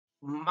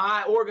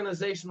my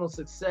organizational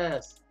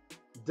success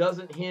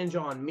doesn't hinge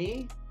on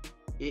me.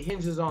 It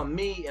hinges on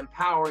me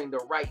empowering the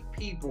right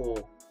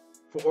people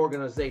for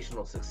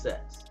organizational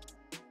success.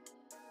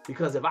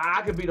 Because if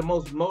I could be the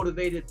most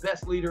motivated,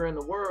 best leader in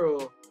the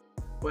world,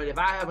 but if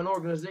I have an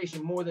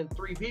organization more than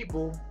 3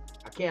 people,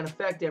 I can't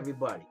affect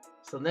everybody.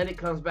 So then it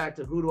comes back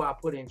to who do I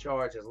put in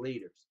charge as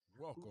leaders?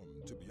 Welcome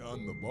to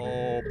Beyond the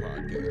Ball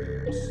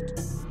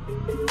podcast.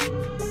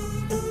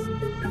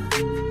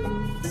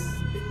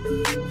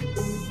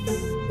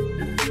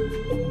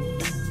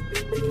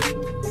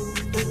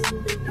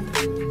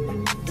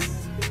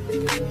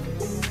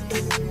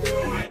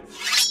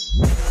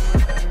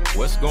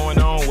 What's going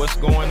on? What's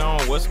going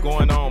on? What's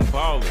going on,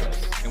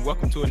 ballers? And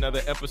welcome to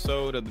another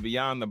episode of the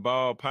Beyond the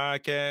Ball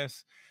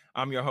podcast.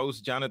 I'm your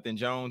host, Jonathan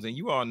Jones, and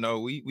you all know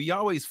we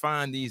always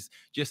find these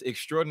just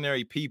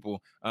extraordinary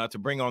people to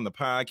bring on the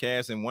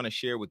podcast and want to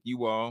share with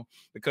you all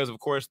because, of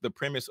course, the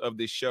premise of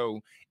this show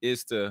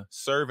is to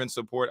serve and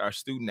support our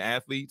student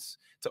athletes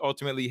to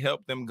ultimately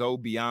help them go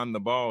beyond the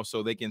ball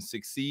so they can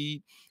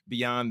succeed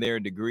beyond their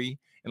degree.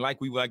 And like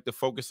we like to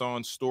focus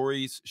on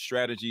stories,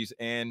 strategies,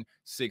 and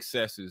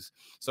successes.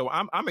 So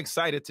I'm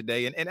excited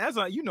today. And as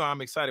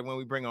I'm excited when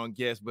we bring on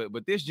guests,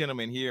 but this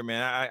gentleman here,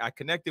 man, I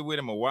connected with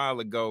him a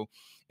while ago.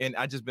 And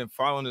I just been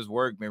following his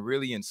work, been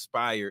really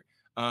inspired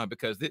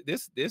because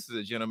this is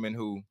a gentleman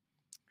who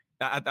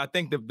I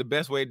think the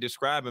best way to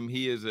describe him,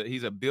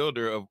 he's a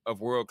builder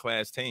of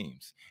world-class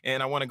teams.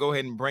 And I want to go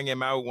ahead and bring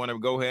him out. Want to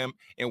go ahead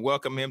and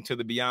welcome him to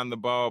the Beyond the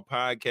Ball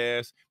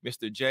podcast,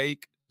 Mr.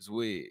 Jake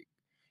Zweig.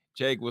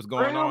 Jake, what's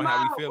going on?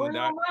 How we feeling,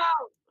 Doc?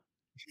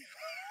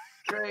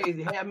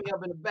 Crazy. Have me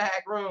up in the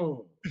back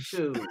room.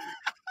 Shoot.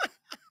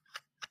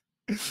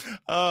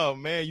 Oh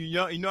man, you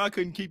know I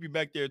couldn't keep you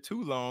back there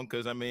too long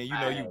because I mean,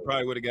 you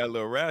probably would have got a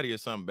little rowdy or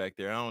something back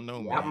there. I don't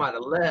know, man. I might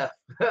have left.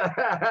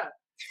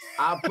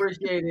 I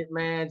appreciate it,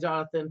 man.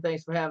 Jonathan,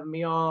 thanks for having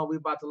me on. We're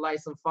about to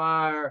light some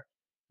fire.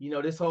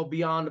 This whole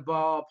Beyond the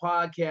Ball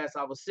podcast,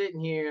 I was sitting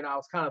here and I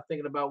was kind of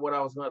thinking about what I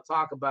was going to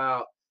talk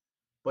about.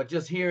 But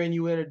just hearing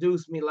you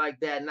introduce me like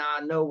that, now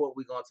I know what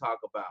we're going to talk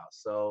about.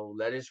 So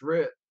let it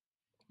rip.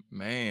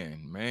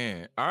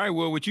 Man. All right.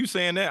 Well, with you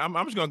saying that, I'm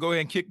just gonna go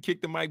ahead and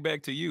kick the mic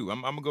back to you.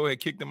 I'm gonna go ahead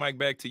and kick the mic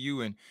back to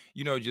you, and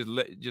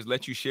just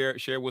let you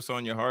share what's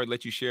on your heart,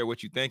 let you share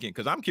what you're thinking,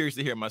 because I'm curious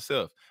to hear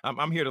myself.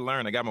 I'm here to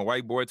learn. I got my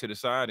whiteboard to the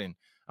side, and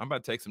I'm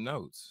about to take some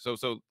notes. So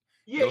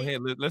yeah, go ahead.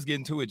 Let's get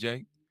into it,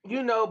 Jake.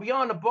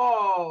 Beyond the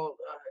ball,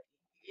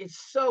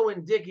 it's so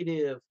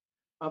indicative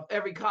of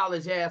every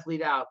college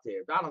athlete out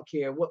there. I don't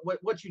care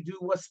what you do,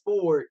 what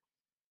sport.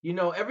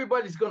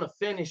 Everybody's gonna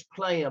finish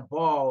playing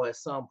ball at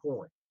some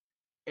point.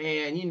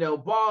 And,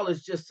 ball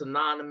is just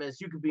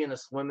synonymous. You could be in a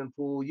swimming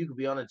pool. You could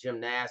be on a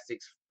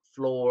gymnastics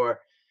floor.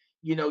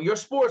 Your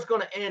sport's going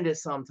to end at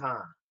some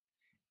time.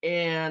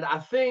 And I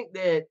think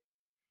that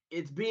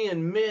it's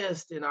being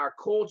missed in our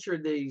culture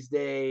these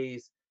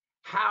days,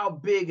 how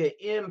big an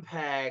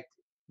impact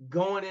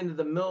going into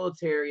the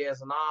military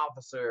as an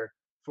officer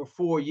for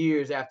 4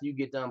 years after you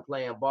get done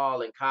playing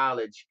ball in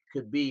college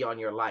could be on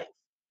your life.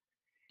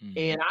 Mm-hmm.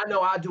 And I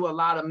know I do a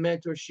lot of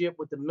mentorship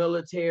with the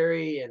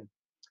military, and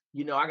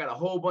I got a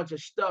whole bunch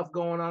of stuff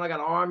going on. I got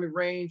Army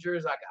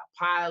Rangers. I got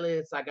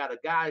pilots. I got a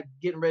guy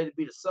getting ready to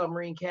be the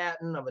submarine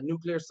captain of a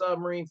nuclear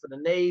submarine for the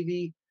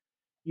Navy.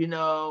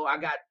 I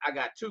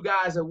got 2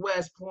 guys at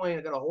West Point.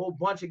 I got a whole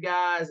bunch of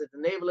guys at the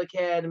Naval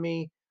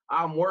Academy.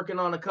 I'm working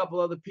on a couple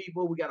other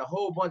people. We got a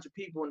whole bunch of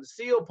people in the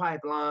SEAL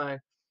pipeline.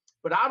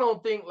 But I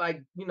don't think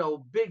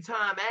big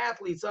time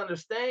athletes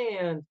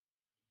understand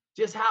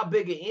just how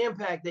big an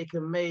impact they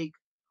can make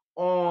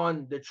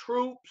on the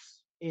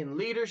troops in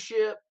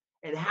leadership,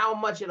 and how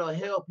much it'll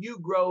help you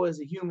grow as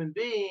a human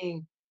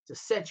being to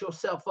set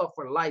yourself up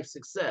for life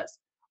success.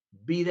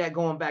 Be that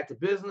going back to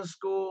business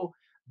school,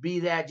 be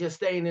that just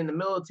staying in the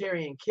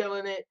military and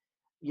killing it.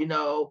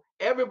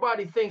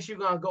 Everybody thinks you're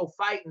going to go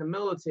fight in the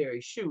military.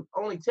 Shoot,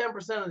 only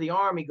 10% of the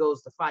Army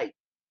goes to fight.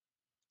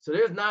 So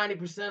there's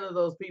 90% of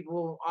those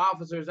people,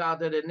 officers out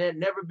there that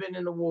never been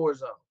in the war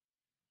zone.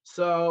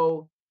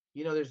 So,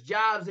 there's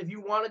jobs if you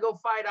want to go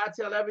fight. I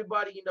tell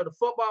everybody, the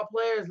football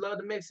players love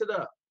to mix it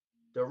up.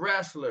 The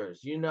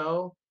wrestlers,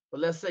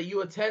 but let's say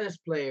you're a tennis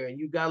player and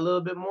you got a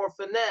little bit more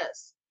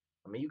finesse.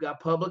 I mean, you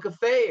got public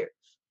affairs.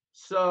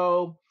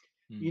 So,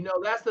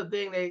 that's the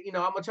thing that,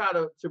 I'm going to try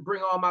to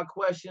bring all my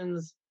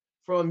questions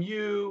from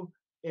you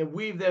and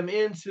weave them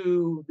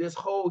into this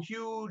whole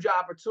huge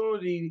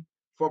opportunity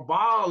for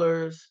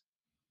ballers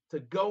to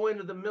go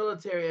into the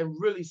military and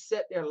really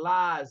set their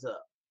lives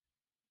up.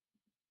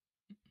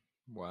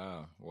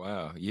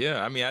 Wow.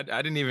 Yeah. I mean, I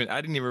didn't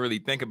even really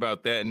think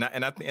about that.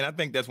 And I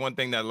think that's one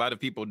thing that a lot of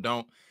people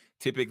don't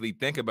typically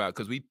think about,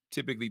 because we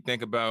typically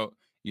think about,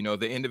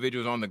 the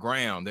individuals on the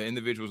ground, the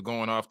individuals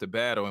going off to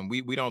battle. And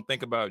we don't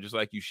think about, just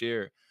like you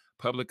shared,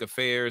 public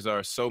affairs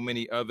are so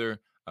many other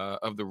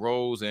of the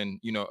roles and,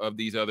 of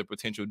these other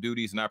potential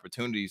duties and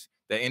opportunities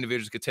that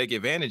individuals could take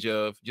advantage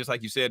of, just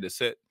like you said, to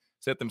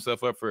set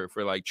themselves up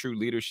for like true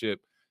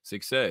leadership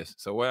success.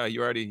 So, wow,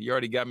 you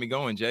already got me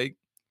going, Jake.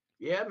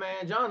 Yeah,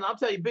 man, John, I'll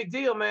tell you, big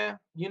deal, man.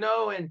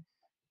 And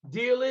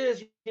deal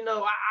is, I'm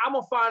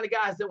gonna find the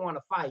guys that want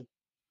to fight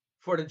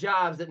for the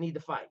jobs that need to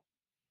fight,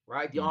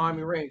 right? The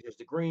Army Mm. Rangers,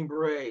 the Green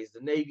Berets,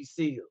 the Navy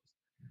SEALs.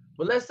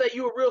 But let's say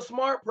you're a real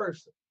smart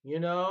person,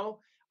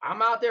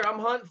 I'm out there, I'm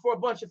hunting for a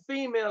bunch of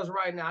females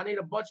right now. I need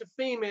a bunch of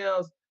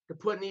females to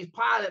put in these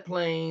pilot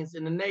planes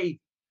in the Navy.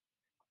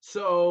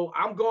 So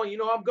I'm going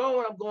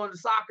to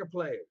soccer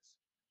players.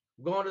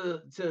 I'm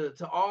going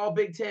to all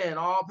Big Ten,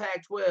 all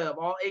Pac-12,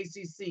 all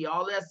ACC,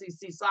 all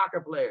SEC soccer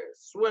players,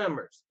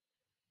 swimmers.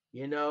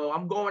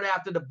 I'm going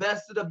after the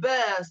best of the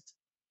best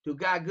who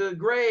got good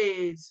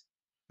grades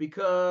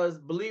because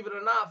believe it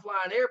or not,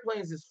 flying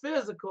airplanes is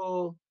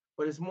physical,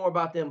 but it's more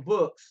about them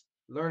books,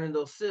 learning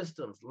those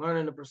systems,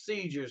 learning the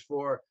procedures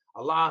for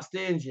a lost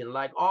engine,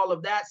 like all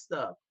of that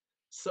stuff.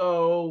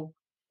 So,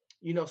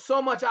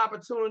 so much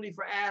opportunity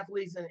for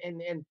athletes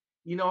and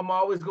I'm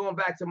always going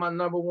back to my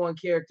number one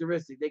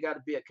characteristic. They got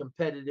to be a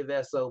competitive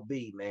SOB,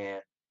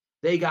 man.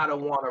 They got to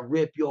want to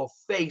rip your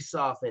face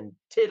off and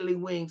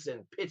tiddlywinks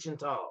and pitch and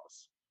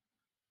toss.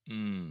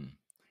 Mm.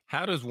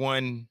 How does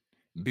one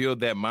build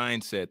that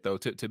mindset though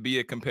to be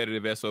a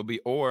competitive SOB,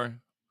 or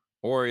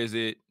is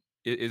it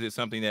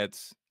something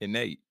that's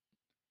innate?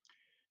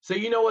 So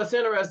what's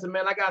interesting,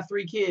 man? I got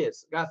 3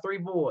 kids, got 3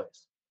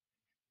 boys,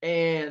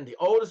 and the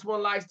oldest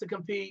one likes to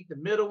compete. The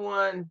middle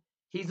one,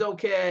 he's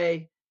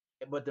okay,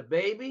 but the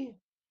baby,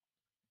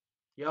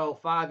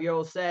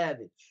 5-year-old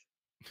savage.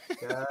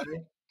 Okay,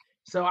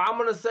 so I'm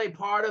gonna say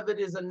part of it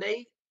is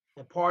innate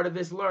and part of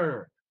it's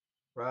learned,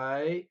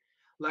 right?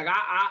 Like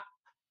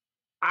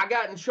I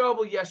got in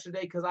trouble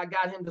yesterday because I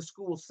got him to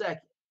school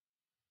second.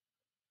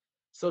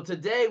 So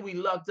today we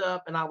lucked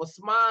up and I was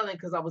smiling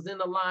because I was in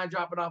the line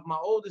dropping off my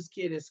oldest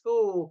kid at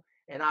school.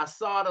 And I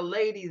saw the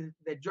lady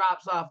that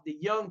drops off the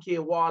young kid,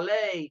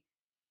 Wale,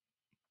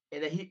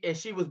 and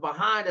she was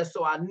behind us.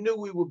 So I knew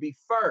we would be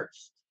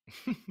first.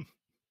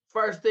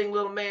 First thing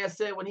little man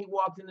said when he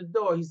walked in the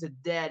door, he said,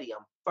 "Daddy,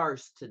 I'm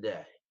first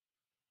today.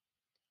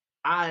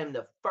 I am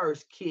the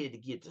first kid to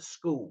get to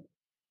school.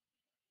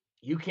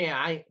 You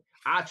can't,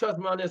 I trust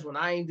me on this one.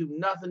 I ain't do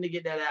nothing to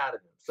get that out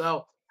of him."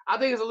 So I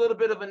think it's a little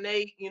bit of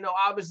innate,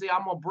 obviously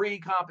I'm gonna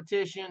breed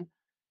competition.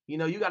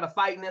 You got to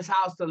fight in this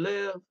house to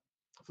live,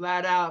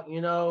 flat out.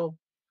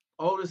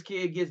 Oldest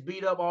kid gets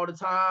beat up all the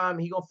time.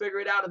 He gonna figure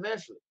it out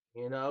eventually.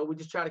 We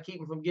just try to keep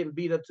him from getting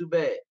beat up too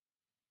bad.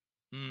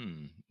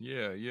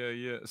 Yeah, yeah,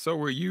 yeah. So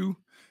were you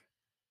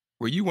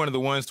one of the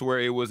ones to where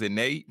it was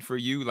innate for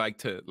you, like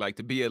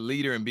to be a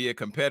leader and be a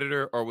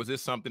competitor, or was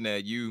this something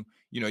that you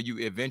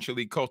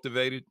eventually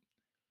cultivated?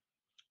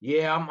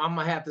 Yeah, I'm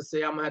gonna have to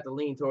say I'm gonna have to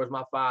lean towards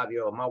my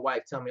 5-year-old. My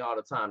wife tell me all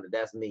the time that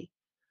that's me.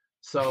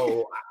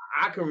 So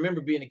I can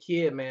remember being a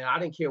kid, man. I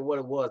didn't care what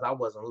it was. I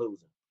wasn't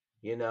losing,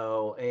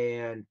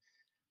 and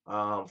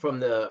from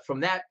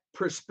that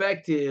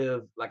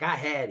perspective, like I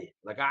had it.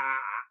 Like I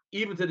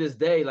even to this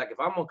day, like if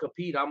I'm gonna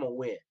compete, I'm gonna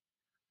win.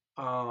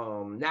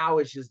 Now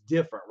it's just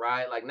different,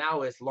 right? Like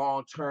now it's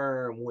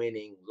long-term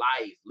winning,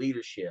 life,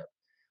 leadership.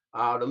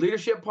 The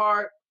leadership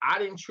part, I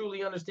didn't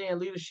truly understand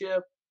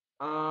leadership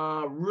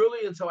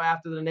really until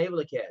after the Naval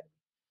Academy.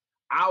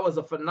 I was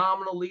a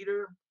phenomenal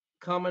leader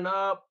coming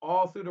up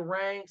all through the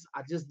ranks.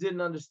 I just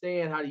didn't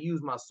understand how to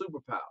use my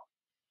superpower.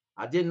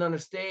 I didn't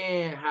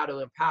understand how to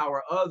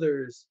empower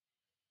others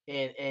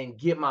and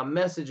get my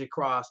message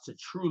across to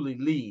truly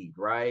lead,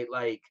 right?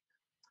 Like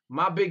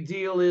my big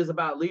deal is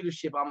about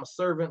leadership. I'm a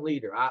servant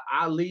leader.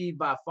 I lead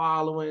by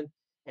following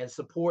and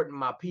supporting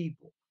my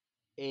people.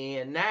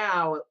 And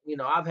now,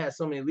 I've had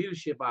so many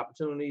leadership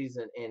opportunities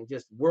and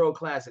just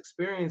world-class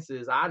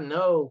experiences. I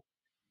know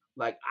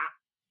like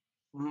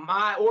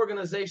my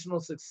organizational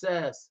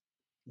success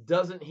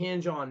doesn't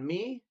hinge on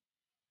me.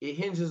 It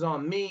hinges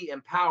on me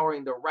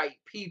empowering the right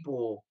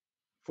people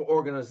for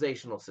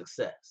organizational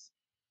success.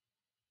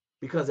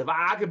 Because if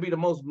I could be the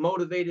most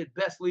motivated,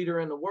 best leader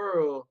in the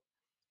world,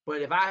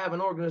 but if I have an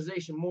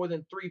organization more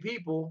than 3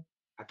 people,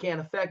 I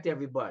can't affect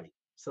everybody.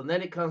 So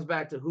then it comes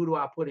back to who do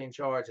I put in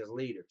charge as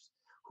leaders?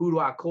 Who do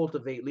I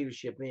cultivate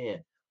leadership in?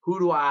 Who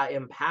do I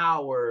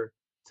empower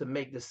to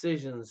make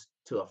decisions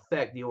to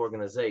affect the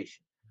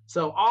organization?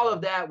 So all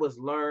of that was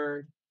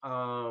learned.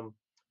 The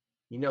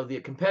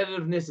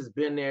competitiveness has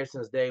been there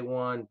since day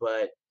one,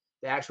 but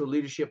the actual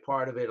leadership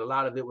part of it, a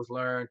lot of it was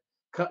learned.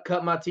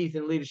 Cut my teeth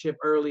in leadership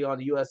early on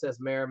the USS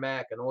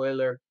Merrimack and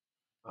Oiler.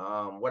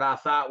 What I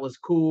thought was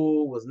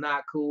cool was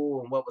not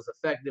cool, and what was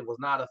effective was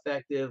not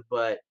effective.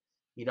 But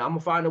I'm gonna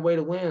find a way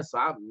to win, so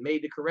I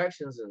made the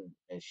corrections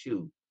and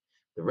shoot.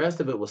 The rest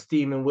of it was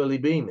steaming, Willie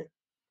beaming.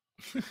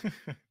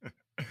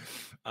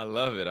 I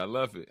love it. I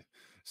love it.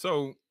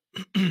 So,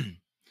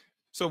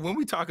 so when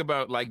we talk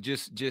about like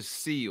just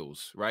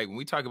SEALs, right? When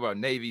we talk about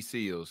Navy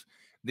SEALs,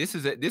 this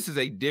is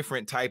a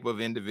different type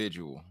of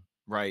individual,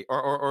 right?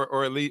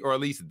 Or at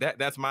least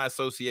that's my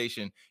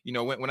association.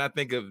 When I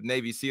think of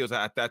Navy SEALs,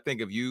 I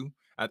think of you.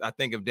 I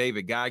think of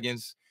David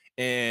Goggins,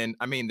 and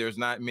I mean, there's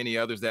not many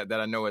others that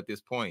I know at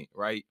this point,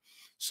 right?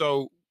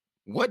 So,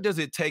 what does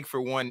it take for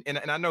one? And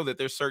I know that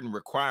there's certain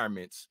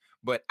requirements,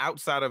 but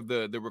outside of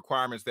the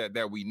requirements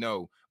that we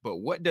know, but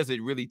what does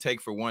it really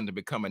take for one to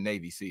become a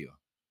Navy SEAL?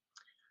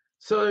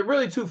 So there are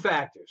really two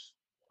factors.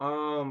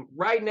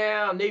 Right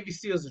now, Navy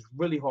SEALs is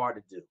really hard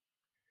to do.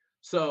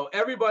 So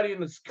everybody in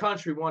this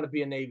country want to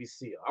be a Navy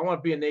SEAL. I want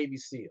to be a Navy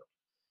SEAL.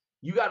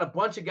 You got a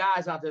bunch of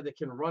guys out there that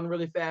can run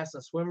really fast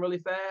and swim really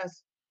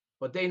fast,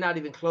 but they're not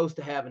even close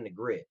to having the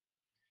grit.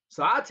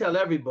 So I tell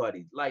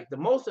everybody, like, the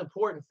most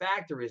important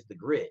factor is the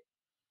grit,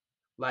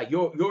 like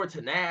your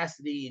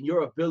tenacity and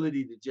your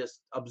ability to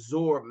just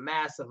absorb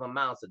massive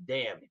amounts of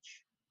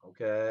damage.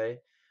 Okay.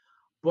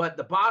 But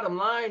the bottom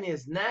line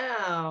is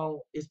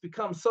now it's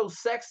become so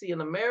sexy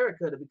in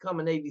America to become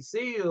a Navy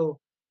SEAL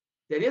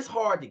that it's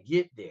hard to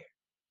get there.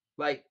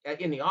 Like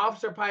in the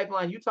officer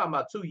pipeline, you're talking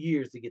about 2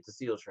 years to get to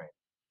SEAL training,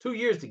 2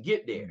 years to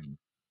get there.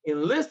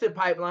 Enlisted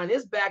pipeline,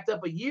 it's backed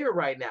up a year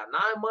right now,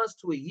 9 months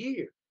to a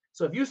year.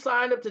 So if you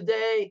signed up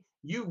today,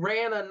 you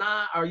ran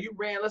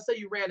let's say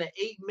you ran an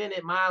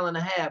 8-minute mile and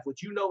a half,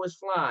 which you know is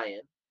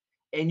flying,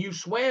 and you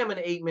swam an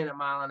 8-minute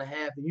mile and a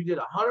half, and you did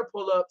 100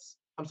 pull-ups.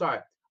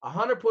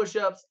 100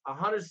 push-ups,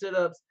 100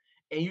 sit-ups,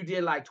 and you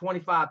did like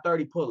 25,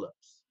 30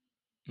 pull-ups.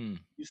 You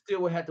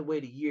still would have to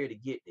wait a year to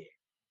get there.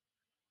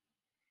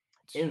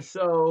 And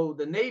so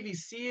the Navy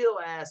SEAL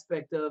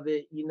aspect of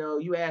it,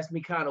 you asked me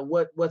kind of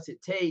what's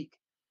it take.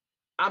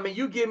 I mean,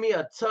 you give me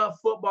a tough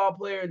football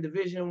player in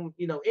division,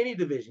 any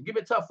division, give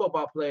me a tough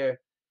football player,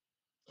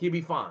 he'll be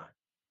fine.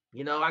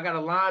 I got a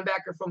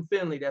linebacker from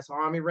Finley that's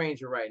Army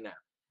Ranger right now.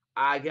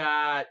 I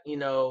got,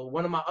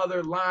 one of my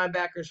other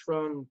linebackers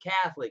from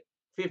Catholic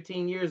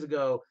 15 years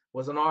ago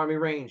was an Army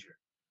Ranger.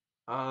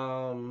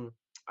 I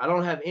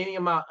don't have any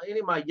of my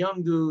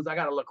young dudes. I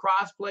got a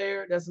lacrosse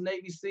player that's a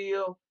Navy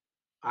SEAL.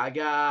 I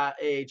got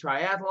a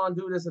triathlon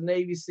dude that's a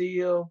Navy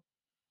SEAL,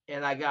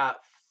 and I got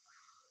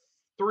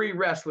 3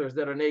 wrestlers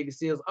that are Navy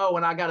SEALs. Oh,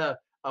 and I got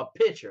a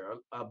pitcher,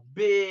 a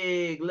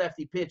big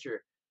lefty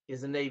pitcher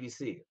is a Navy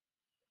SEAL.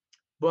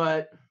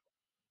 But,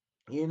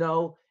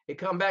 it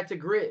come back to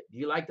grit. Do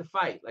you like to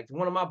fight? Like,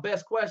 one of my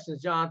best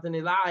questions, Jonathan,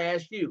 is I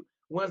ask you,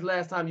 when's the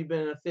last time you've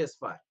been in a fist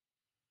fight?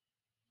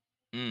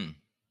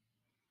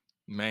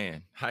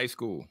 Man, high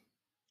school.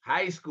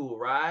 High school,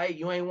 right?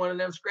 You ain't one of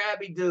them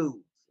scrappy dudes.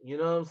 You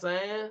know what I'm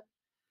saying?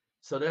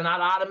 So then I'd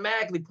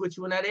automatically put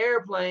you in that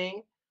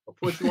airplane or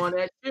put you on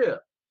that ship.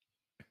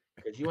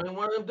 Because you ain't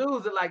one of them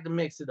dudes that like to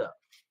mix it up.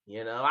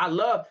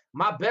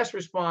 My best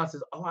response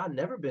is, oh, I've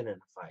never been in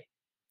a fight.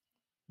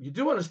 You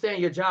do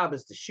understand your job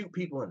is to shoot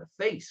people in the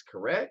face,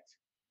 correct?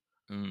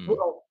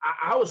 Well,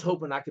 I was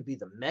hoping I could be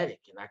the medic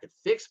and I could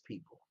fix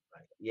people.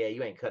 Like, yeah,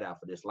 you ain't cut out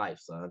for this life,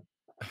 son.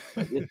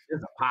 Like, this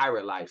is a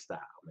pirate lifestyle,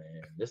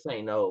 man. This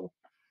ain't no,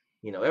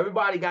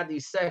 everybody got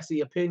these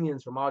sexy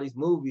opinions from all these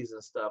movies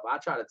and stuff. I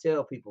try to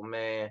tell people,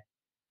 man,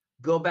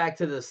 go back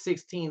to the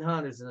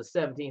 1600s and the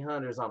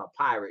 1700s on a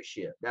pirate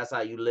ship. That's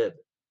how you live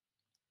it.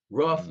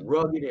 Rough,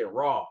 rugged, and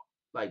raw,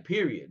 like,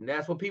 period. And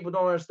that's what people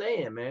don't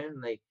understand,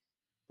 man.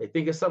 They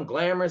think it's some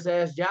glamorous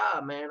ass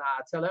job, man.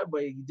 I tell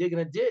everybody, you digging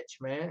a ditch,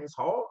 man. It's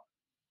hard.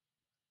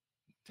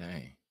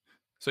 Dang.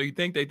 So you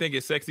think they think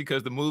it's sexy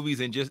because the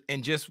movies and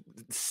just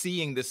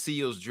seeing the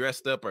SEALs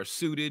dressed up or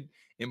suited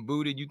and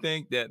booted, you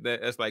think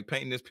that's like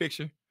painting this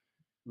picture?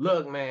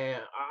 Look, man,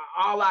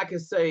 all I can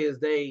say is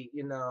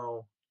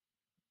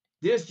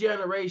this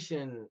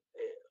generation,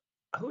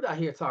 who did I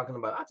hear talking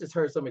about? I just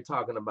heard somebody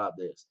talking about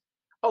this.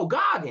 Oh,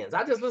 Goggins.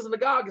 I just listened to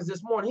Goggins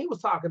this morning. He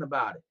was talking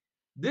about it.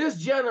 This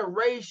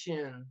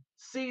generation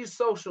sees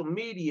social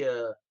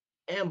media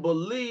and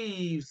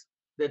believes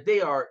that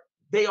they are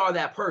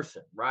that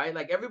person, right?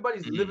 Like,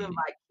 everybody's living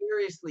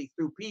vicariously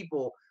through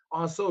people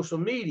on social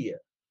media.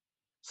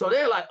 So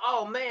they're like,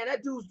 oh man,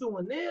 that dude's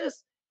doing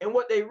this. And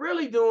what they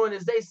really doing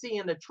is they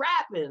seeing the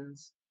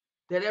trappings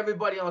that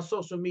everybody on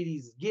social media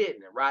is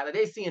getting, right? Like,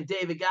 they seeing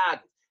David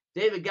Goggins.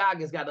 David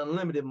Goggins got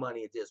unlimited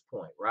money at this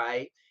point,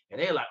 right? And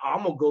they're like, oh,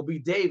 I'm gonna go be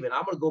David.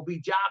 I'm gonna go be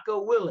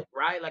Jocko Willink,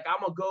 right? Like,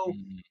 I'm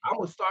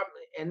gonna start,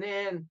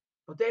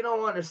 but they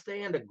don't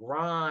understand the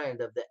grind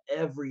of the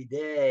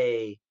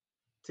everyday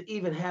to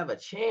even have a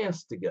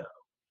chance to go.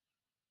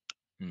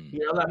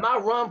 Like my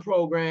run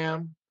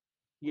program,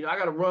 I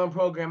got a run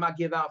program I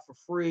give out for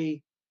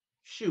free.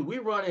 Shoot, we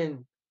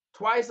running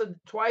twice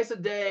a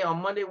day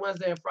on Monday,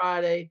 Wednesday, and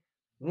Friday.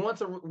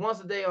 Once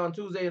a day on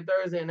Tuesday and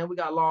Thursday, and then we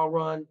got long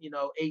run,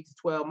 8 to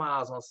 12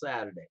 miles on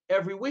Saturday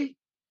every week.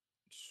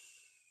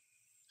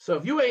 So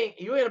if you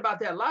ain't about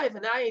that life,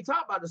 and I ain't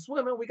talking about the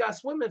swimming, we got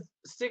swimming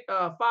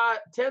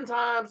 10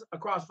 times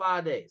across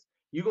 5 days.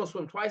 You're gonna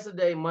swim twice a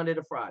day, Monday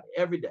to Friday,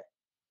 every day.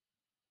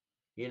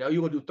 You're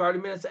gonna do 30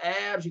 minutes of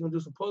abs, you're gonna do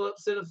some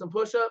pull-ups, sit-ups, and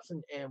push-ups,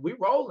 and we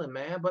rolling,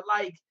 man. But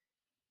like,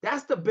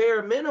 that's the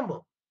bare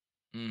minimum.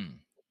 You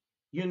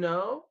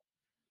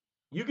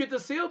get the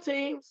SEAL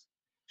teams.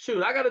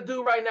 Shoot, I got a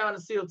dude right now in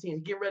the SEAL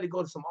team getting ready to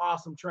go to some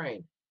awesome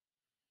training.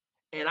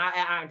 And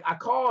I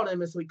called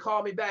him, and so he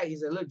called me back. He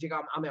said, look, Jake,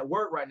 I'm at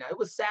work right now. It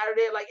was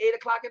Saturday at like 8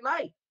 o'clock at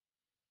night.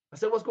 I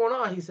said, what's going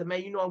on? He said,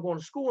 man, I'm going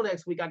to school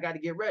next week. I got to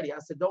get ready. I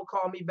said, don't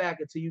call me back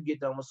until you get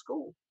done with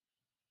school.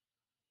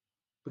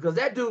 because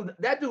that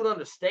dude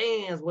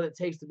understands what it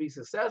takes to be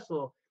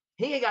successful.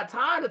 He ain't got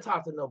time to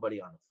talk to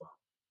nobody on the phone.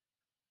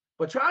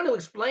 But trying to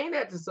explain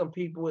that to some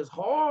people is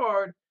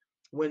hard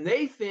when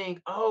they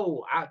think,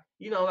 oh,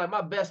 like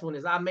my best one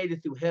is I made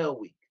it through Hell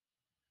Week.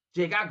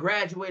 Jake, I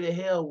graduated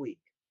Hell Week.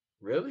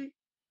 Really?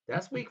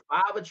 That's week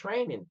 5 of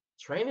training.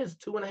 Training is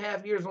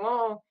 2.5 years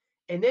long.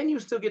 And then you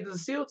still get to the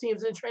SEAL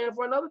teams and training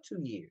for another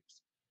 2 years.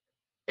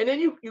 And then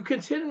you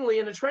continually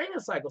in the training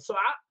cycle. So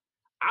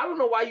I don't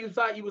know why you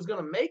thought you was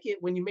going to make it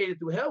when you made it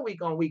through Hell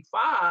Week on week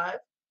 5.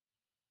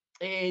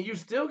 And you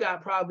still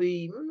got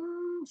probably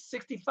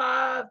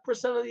 65%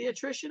 of the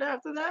attrition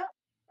after that.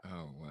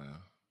 Oh, wow.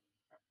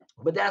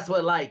 But that's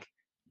what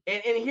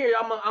and here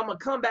I'm gonna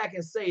come back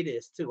and say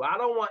this too. I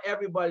don't want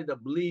everybody to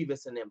believe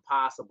it's an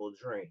impossible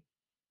dream.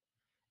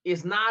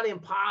 It's not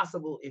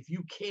impossible if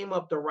you came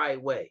up the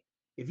right way.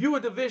 If you're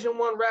a Division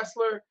I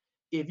wrestler,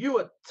 if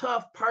you're a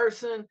tough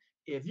person,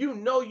 if you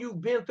know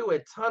you've been through a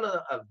ton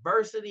of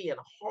adversity and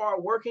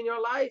hard work in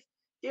your life,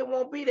 it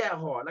won't be that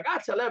hard. Like I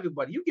tell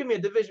everybody, you give me a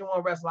Division I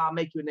wrestler, I'll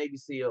make you a Navy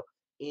SEAL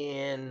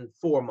in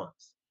 4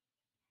 months.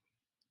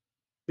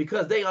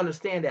 Because they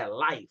understand that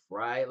life,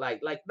 right?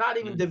 Like not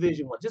even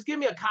Division I. Just give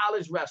me a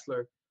college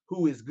wrestler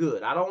who is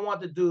good. I don't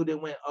want the dude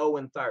that went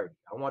 0-30.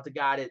 I want the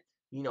guy that,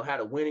 had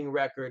a winning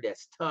record,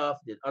 that's tough,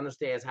 that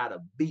understands how to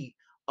beat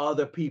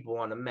other people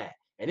on the mat.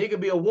 And it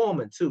could be a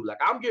woman too. Like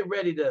I'm getting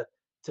ready to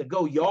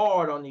go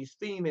yard on these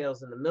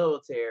females in the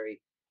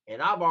military.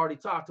 And I've already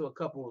talked to a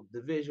couple of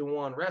Division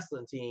I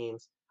wrestling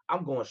teams.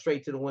 I'm going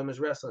straight to the women's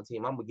wrestling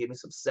team. I'm gonna give me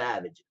some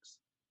savages.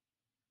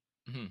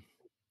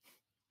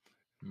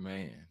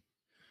 Man.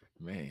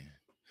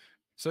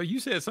 So you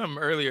said something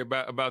earlier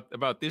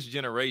about this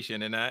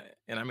generation, and I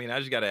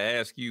just got to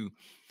ask you,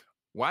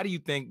 why do you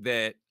think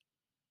that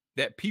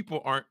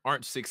people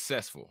aren't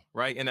successful,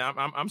 right? And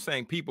I'm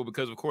saying people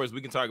because of course we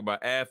can talk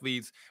about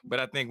athletes, but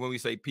I think when we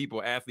say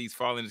people, athletes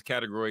fall in this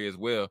category as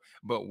well.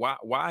 But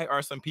why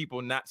are some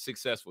people not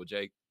successful,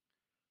 Jake?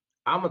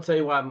 I'm gonna tell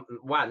you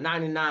why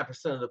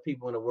 99% of the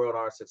people in the world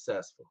aren't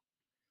successful.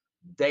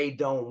 They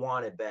don't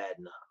want it bad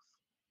enough,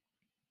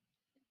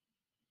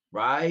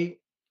 right?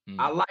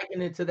 I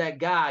liken it to that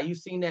guy. You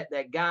seen that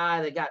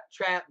guy that got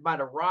trapped by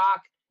the rock,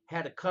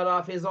 had to cut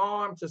off his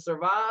arm to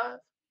survive?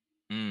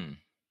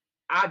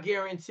 I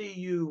guarantee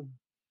you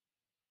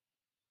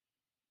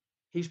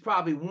he's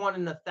probably 1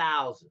 in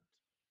 1,000.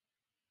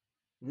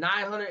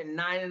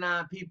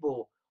 999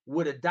 people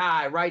would have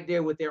died right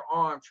there with their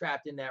arm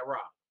trapped in that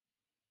rock.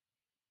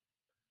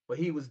 But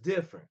he was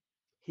different.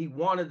 He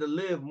wanted to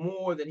live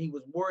more than he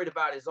was worried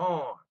about his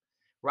arm,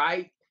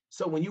 right?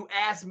 So when you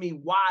ask me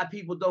why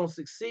people don't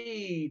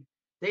succeed,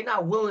 they're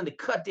not willing to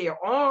cut their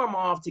arm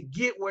off to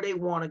get where they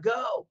want to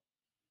go.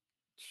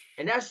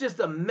 And that's just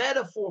a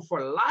metaphor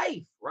for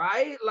life,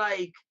 right?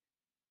 Like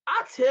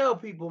I tell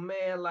people,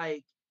 man,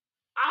 like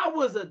I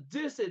was a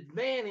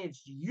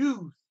disadvantaged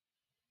youth.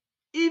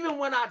 Even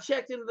when I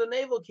checked into the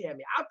Naval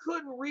Academy, I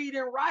couldn't read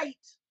and write.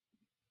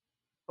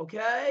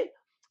 Okay?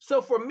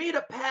 So for me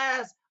to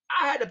pass,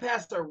 I had to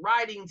pass a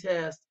writing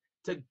test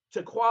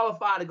to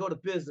qualify to go to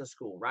business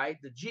school, right?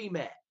 The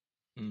GMAT.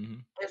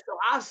 And so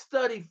I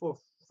studied for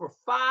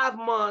 5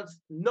 months,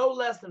 no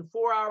less than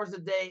 4 hours a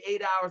day,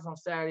 8 hours on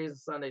Saturdays and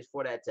Sundays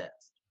for that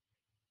test.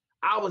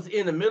 I was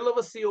in the middle of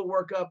a SEAL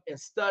workup and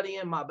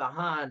studying my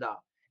behind off.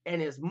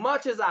 And as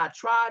much as I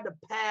tried to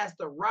pass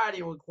the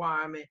writing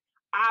requirement,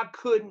 I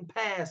couldn't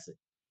pass it.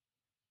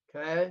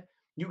 Okay?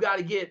 You got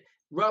to get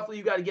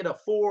a 4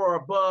 or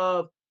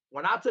above.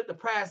 When I took the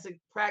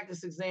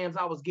practice exams,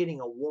 I was getting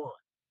a 1.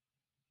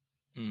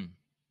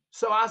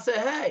 So I said,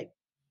 hey,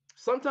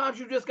 sometimes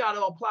you just got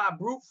to apply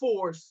brute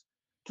force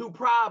to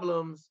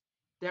problems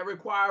that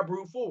require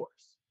brute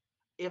force.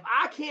 If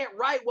I can't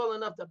write well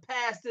enough to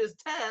pass this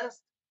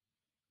test,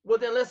 well,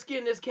 then let's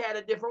skin this cat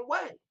a different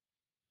way.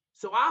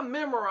 So I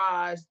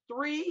memorized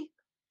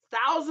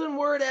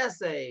 3,000-word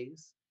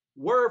essays,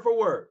 word for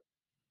word.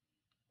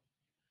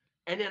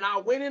 And then I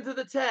went into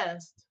the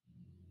test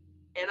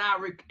and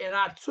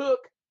I took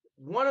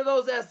one of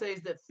those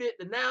essays that fit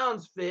the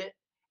nouns fit,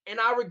 and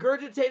I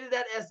regurgitated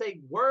that essay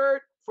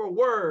word for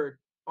word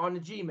on the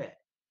GMAT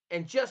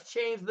and just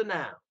changed the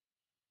noun.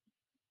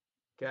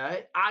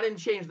 Okay? I didn't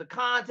change the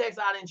context.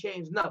 I didn't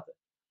change nothing.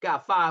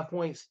 Got 5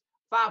 points,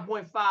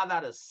 5.5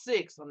 out of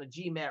 6 on the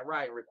GMAT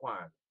writing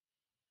requirement.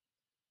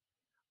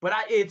 But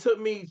it took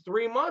me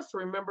 3 months to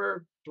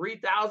remember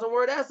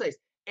 3,000-word essays,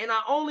 and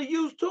I only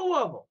used 2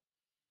 of them.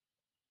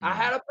 I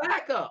had a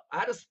backup. I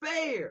had a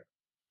spare.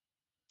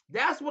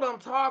 That's what I'm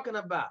talking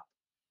about.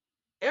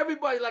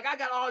 Everybody, like I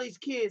got all these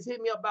kids hit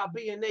me up about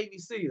being Navy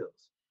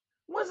SEALs.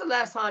 When's the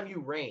last time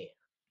you ran?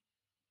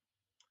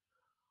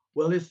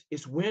 Well,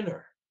 it's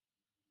winter.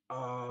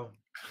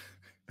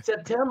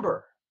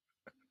 September.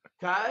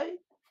 Okay?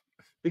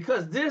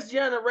 Because this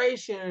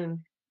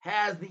generation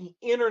has the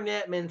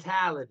internet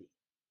mentality.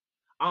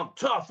 I'm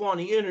tough on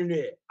the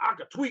internet. I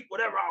can tweet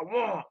whatever I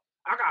want.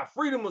 I got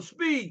freedom of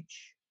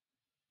speech.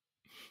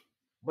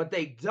 But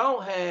they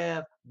don't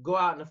have go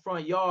out in the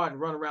front yard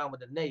and run around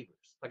with the neighbors.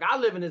 Like I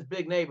live in this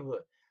big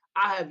neighborhood.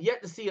 I have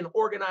yet to see an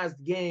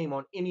organized game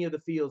on any of the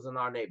fields in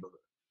our neighborhood.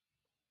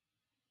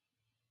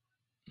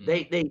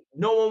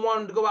 No one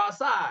wanted to go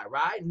outside,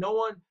 right? No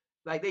one,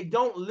 like, they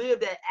don't live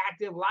that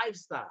active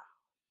lifestyle.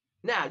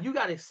 Now, you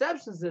got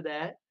exceptions to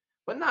that,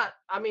 but not,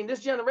 I mean,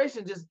 this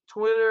generation just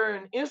Twitter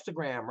and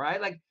Instagram,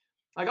 right? Like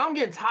I'm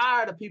getting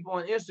tired of people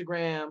on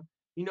Instagram,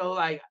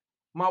 like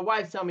my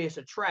wife tell me it's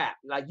a trap.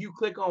 Like, you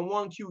click on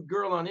one cute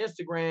girl on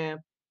Instagram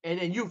and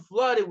then you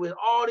flooded with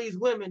all these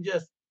women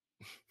just,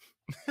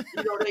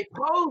 they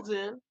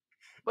posing.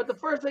 But the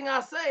first thing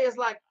I say is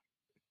like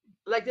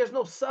there's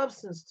no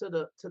substance to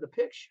the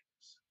pictures.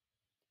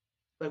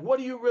 Like, what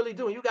are you really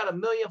doing? You got 1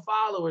 million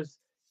followers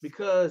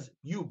because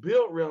you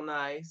built real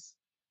nice.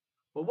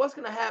 But what's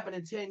going to happen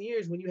in 10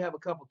 years when you have a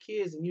couple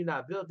kids and you're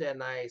not built that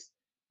nice,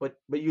 but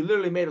you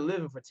literally made a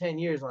living for 10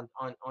 years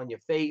on your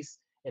face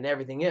and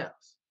everything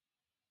else,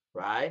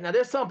 right? Now,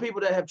 there's some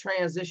people that have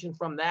transitioned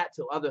from that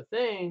to other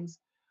things,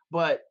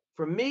 but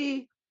for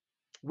me,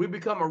 we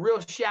become a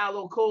real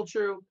shallow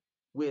culture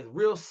with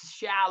real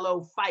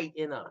shallow fight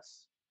in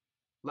us.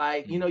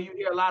 Like, you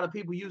hear a lot of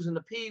people using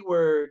the P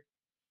word,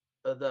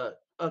 the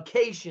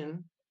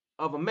occasion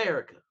of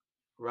America,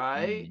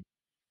 right?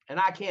 And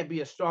I can't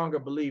be a stronger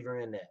believer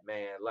in that,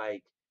 man.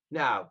 Like,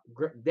 now,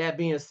 that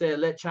being said,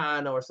 let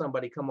China or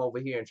somebody come over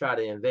here and try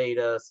to invade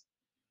us.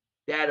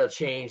 That'll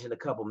change in a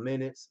couple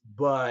minutes.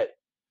 But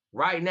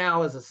right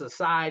now, as a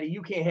society,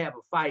 you can't have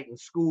a fight in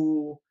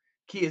school.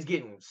 Kids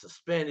getting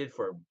suspended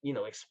for,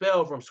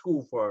 expelled from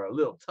school for a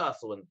little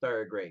tussle in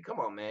 3rd grade. Come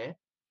on, man.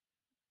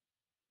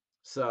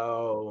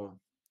 So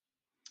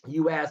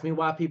you ask me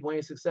why people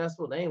ain't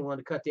successful. They ain't willing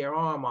to cut their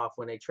arm off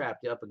when they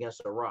trapped up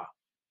against a rock.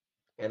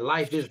 And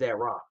life is that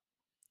rock.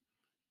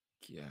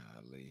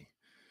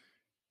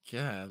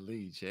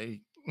 Golly,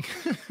 Jake.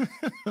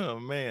 Oh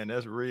man,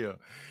 that's real.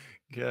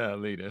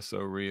 Golly, that's so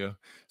real.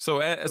 So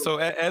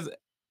as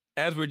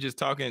we're just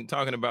talking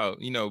about,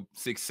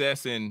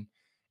 success and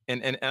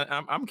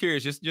I'm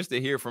curious just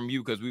to hear from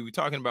you, because we were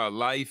talking about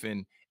life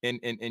and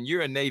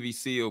you're a Navy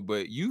SEAL,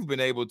 but you've been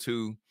able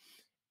to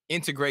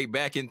integrate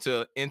back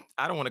into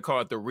I don't want to call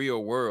it the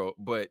real world,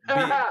 but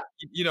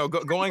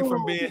going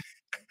from being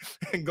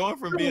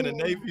a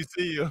Navy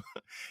SEAL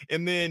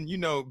and then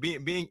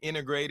being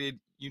integrated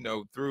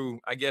through,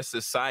 I guess,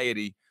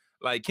 society.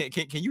 Like,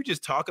 can you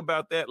just talk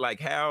about that,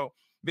 like how,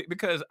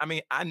 because I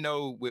mean, I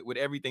know with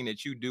everything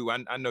that you do,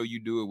 I know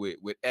you do it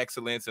with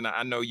excellence, and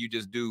I know you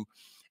just do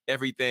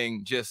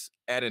everything just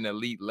at an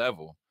elite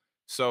level.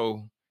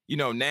 So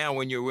now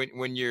when you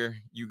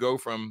go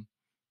from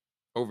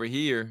over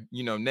here,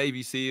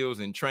 Navy SEALs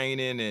and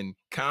training and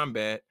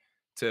combat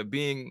to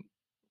being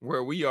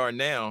where we are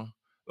now,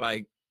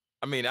 like,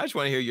 I mean, I just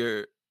want to hear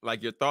your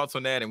thoughts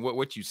on that and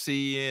what you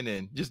see in,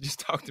 and just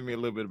talk to me a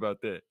little bit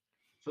about that.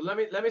 So let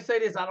me say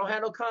this. I don't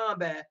have no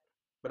combat,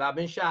 but I've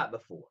been shot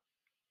before.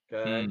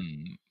 Okay.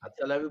 I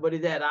tell everybody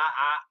that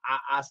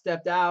I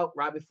stepped out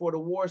right before the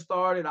war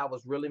started. I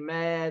was really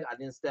mad. I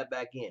didn't step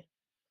back in.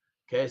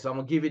 Okay. So I'm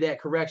going to give you that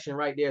correction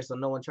right there, so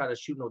no one try to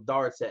shoot no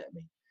darts at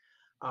me.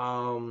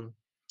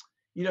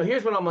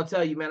 Here's what I'm going to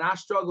tell you, man. I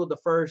struggled the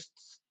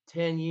first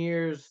 10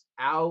 years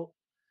out,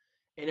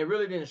 and it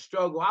really didn't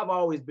struggle. I've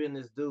always been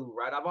this dude,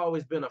 right? I've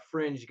always been a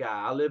fringe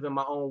guy. I live in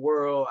my own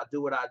world. I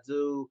do what I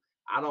do.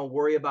 I don't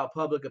worry about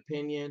public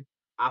opinion.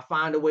 I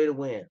find a way to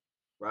win,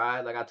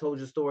 right? Like I told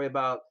you a story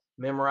about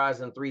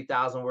memorizing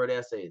 3,000-word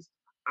essays.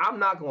 I'm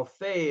not going to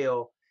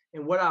fail.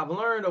 And what I've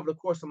learned over the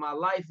course of my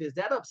life is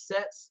that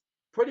upsets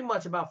pretty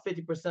much about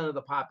 50% of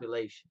the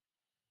population,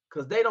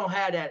 because they don't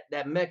have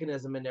that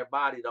mechanism in their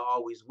body to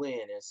always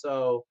win. And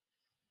so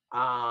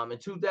in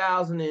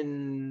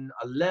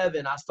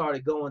 2011, I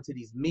started going to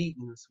these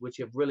meetings, which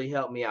have really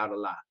helped me out a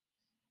lot.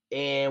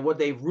 And what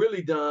they've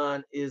really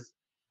done is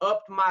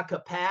upped my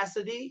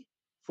capacity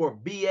for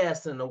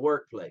BS in the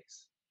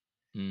workplace.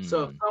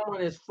 So if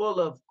someone is full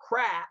of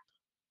crap,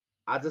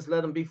 I just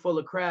let them be full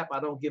of crap. I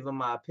don't give them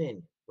my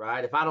opinion,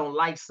 right? If I don't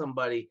like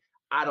somebody,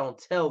 I don't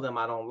tell them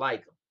I don't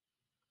like them.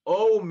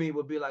 Old me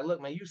would be like,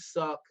 look, man, you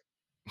suck.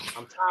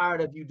 I'm tired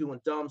of you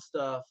doing dumb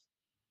stuff.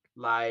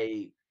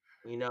 Like,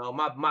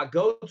 my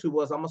go-to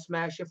was, I'm gonna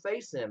smash your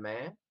face in,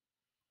 man.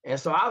 And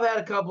so I've had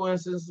a couple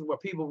instances where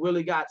people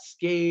really got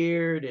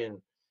scared. And,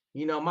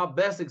 my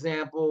best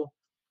example,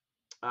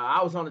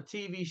 I was on a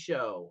TV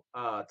show,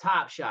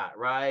 Top Shot,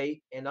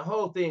 right? And the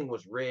whole thing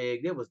was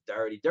rigged. It was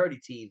dirty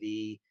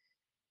TV.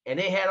 And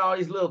they had all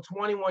these little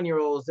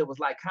 21-year-olds that was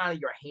like kind of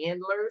your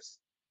handlers.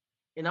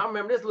 And I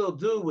remember this little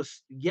dude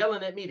was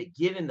yelling at me to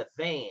get in the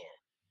van.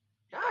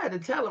 I had to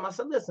tell him, I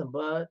said, listen,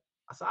 bud,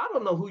 I said, I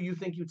don't know who you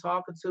think you're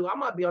talking to. I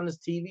might be on this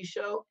TV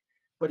show,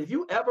 but if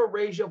you ever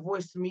raise your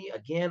voice to me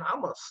again,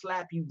 I'm going to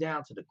slap you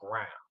down to the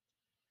ground.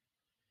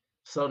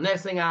 So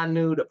next thing I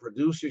knew, the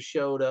producer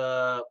showed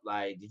up.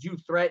 Like, did you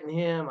threaten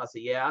him? I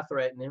said, yeah, I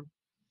threatened him.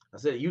 I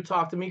said, you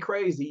talk to me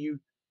crazy.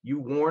 You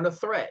warned a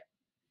threat.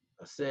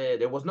 I said,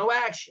 there was no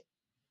action.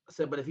 I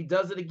said, but if he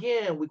does it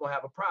again, we're going to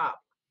have a problem.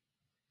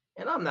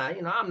 And I'm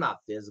not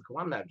physical.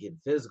 I'm not getting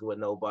physical with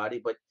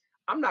nobody, but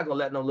I'm not gonna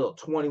let no little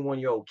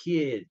 21-year-old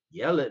kid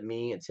yell at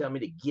me and tell me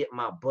to get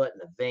my butt in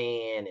the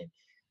van and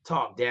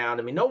talk down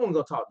to me. No one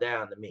gonna talk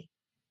down to me.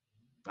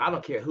 I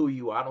don't care who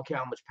you are. I don't care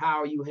how much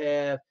power you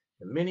have.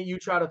 The minute you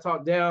try to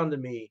talk down to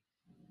me,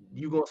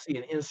 you're gonna see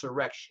an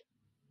insurrection.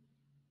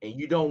 And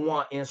you don't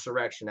want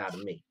insurrection out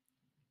of me.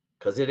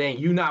 Cause it ain't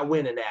you not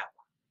winning that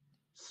one.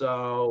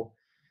 So,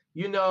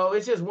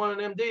 it's just one of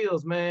them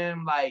deals,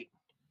 man. Like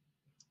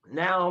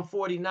now I'm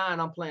 49,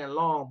 I'm playing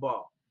long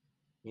ball.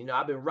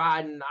 I've been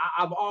riding.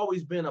 I've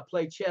always been a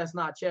play chess,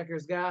 not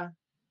checkers guy.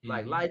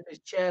 Like life is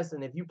chess,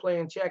 and if you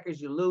playing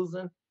checkers, you're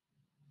losing.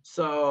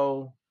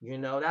 So,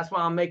 that's why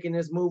I'm making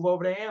this move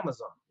over to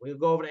Amazon. We'll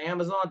go over to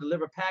Amazon,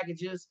 deliver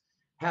packages,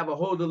 have a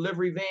whole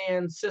delivery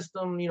van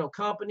system,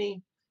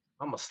 company.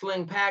 I'm going to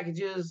sling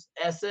packages,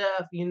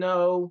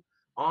 SF,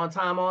 on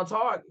time, on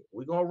target.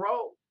 We're going to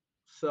roll.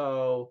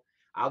 So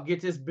I'll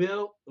get this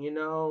built,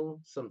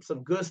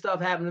 some good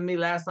stuff happened to me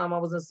last time I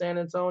was in San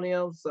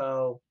Antonio.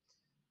 So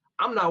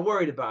I'm not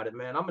worried about it,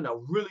 man. I'm in a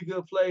really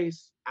good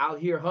place out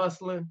here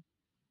hustling,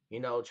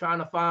 trying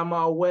to find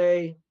my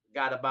way.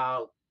 Got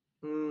about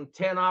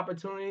 10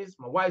 opportunities.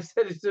 My wife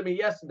said it to me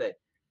yesterday.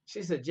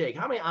 She said, Jake,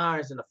 how many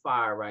irons in the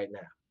fire right now?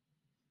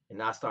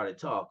 And I started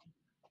talking.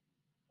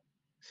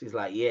 She's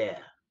like, yeah.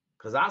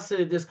 Because I sit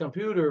at this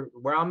computer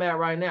where I'm at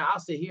right now. I'll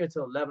sit here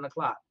until 11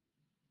 o'clock.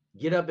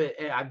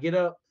 I get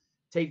up,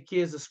 take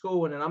kids to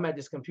school, and then I'm at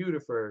this computer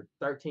for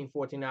 13,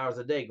 14 hours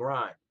a day,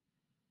 grind.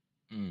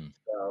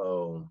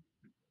 So.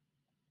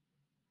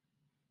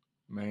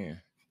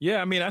 Man.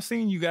 Yeah, I mean, I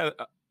seen you got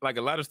like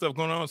a lot of stuff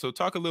going on. So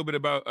talk a little bit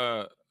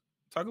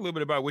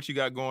about what you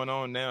got going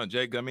on now,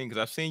 Jake. I mean,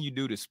 because I've seen you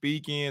do the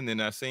speaking,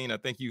 and I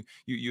think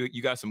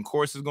you got some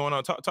courses going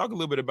on. Talk a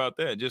little bit about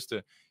that, just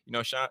to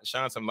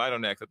shine some light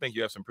on that, because I think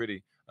you have some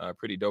pretty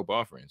dope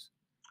offerings.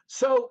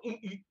 So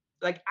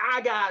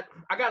I got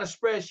a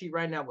spreadsheet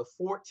right now with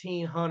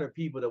 1,400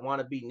 people that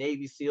want to be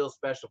Navy SEAL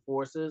Special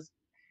Forces,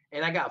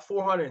 and I got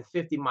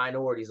 450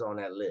 minorities on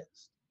that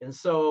list. And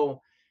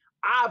so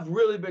I've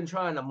really been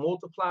trying to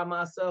multiply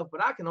myself,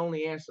 but I can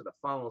only answer the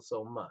phone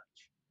so much.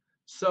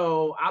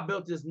 So I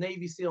built this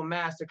Navy SEAL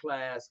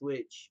masterclass,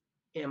 which,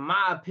 in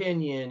my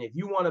opinion, if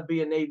you want to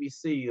be a Navy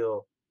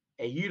SEAL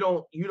and you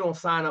don't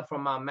sign up for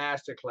my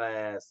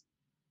masterclass,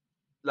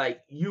 like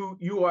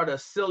you are the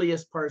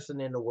silliest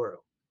person in the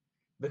world.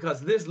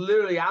 Because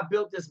I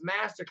built this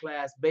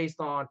masterclass based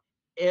on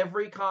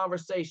every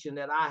conversation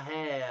that I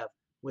have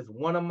with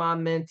one of my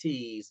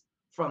mentees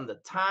from the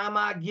time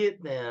I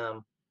get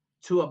them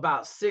to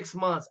about 6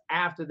 months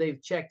after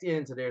they've checked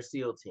into their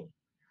SEAL team.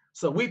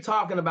 So we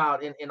talking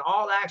about, in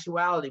all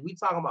actuality, we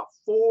talking about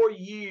 4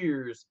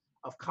 years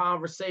of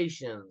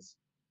conversations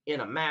in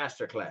a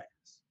masterclass.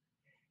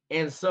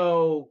 And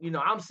so,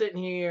 I'm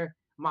sitting here,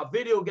 my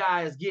video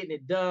guy is getting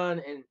it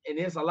done, and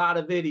it's a lot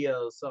of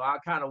videos, so I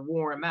kind of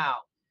wore him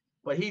out.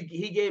 But he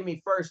gave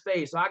me first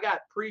phase. So I got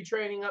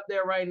pre-training up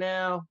there right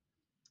now,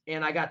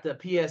 and I got the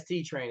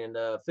PST training,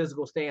 the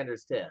physical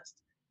standards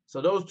test. So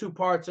those two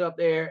parts up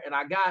there, and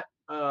I got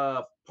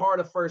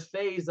part of first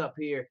phase up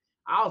here.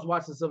 I was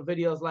watching some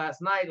videos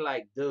last night,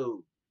 like,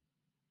 dude,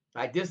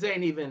 like this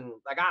ain't even,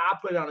 like I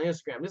put it on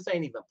Instagram. This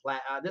ain't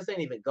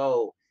even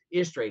gold.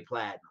 It's straight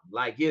platinum.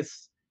 Like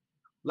it's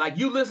like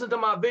you listen to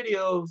my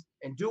videos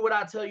and do what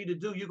I tell you to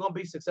do, you're gonna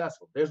be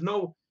successful. There's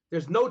no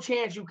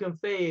chance you can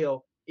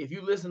fail if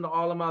you listen to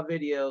all of my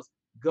videos.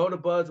 Go to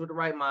Buds with the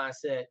right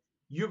mindset.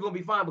 You're gonna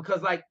be fine,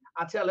 because like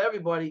I tell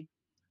everybody,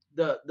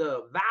 the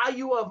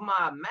value of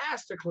my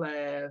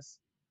masterclass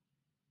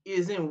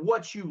is in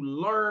what you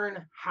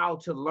learn how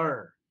to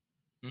learn.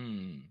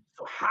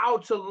 So how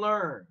to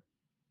learn.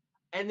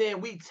 And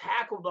then we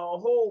tackle the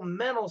whole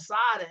mental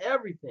side of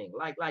everything.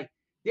 Like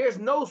there's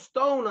no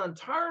stone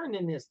unturned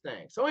in this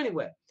thing. So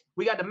anyway,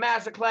 we got the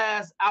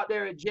masterclass out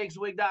there at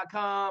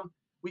jakezweig.com.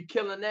 We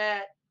killing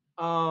that.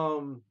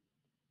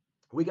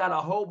 We got a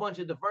whole bunch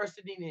of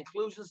diversity and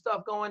inclusion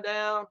stuff going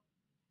down.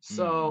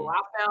 So I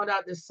found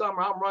out this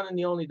summer I'm running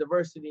the only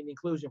diversity and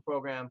inclusion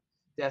program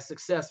that's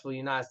successful in the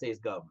United States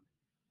government.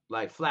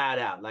 Like flat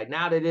out. Like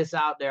now that it's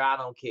out there, I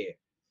don't care.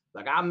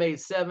 Like I made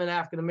 7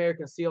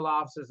 African-American SEAL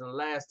officers in the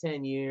last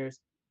 10 years.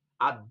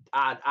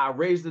 I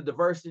raised the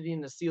diversity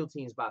in the SEAL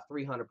teams by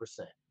 300%.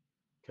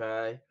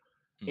 Okay.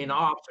 In the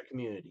officer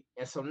community.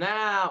 And so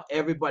now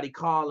everybody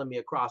calling me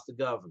across the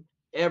government.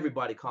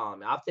 Everybody calling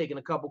me. I've taken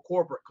a couple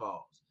corporate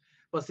calls.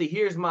 But see,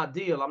 here's my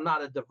deal. I'm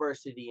not a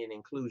diversity and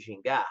inclusion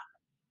guy.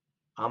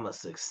 I'm a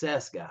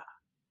success guy.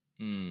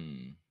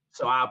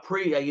 So a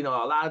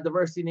lot of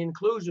diversity and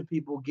inclusion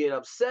people get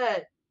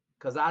upset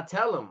because I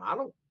tell them I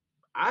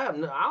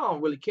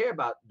don't really care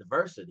about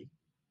diversity.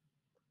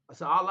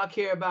 So all I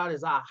care about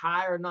is I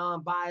hire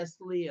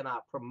non-biasedly and I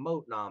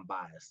promote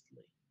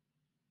non-biasedly.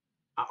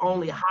 I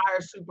only hire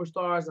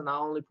superstars and I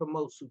only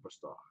promote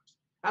superstars.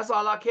 That's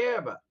all I care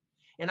about.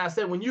 And I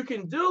said, when you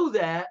can do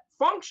that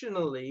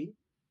functionally,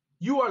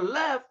 you are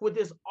left with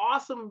this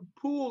awesome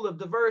pool of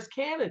diverse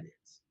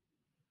candidates.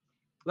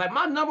 Like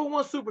my number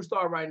one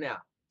superstar right now,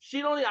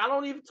 I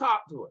don't even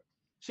talk to her.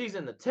 She's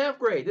in the 10th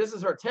grade. This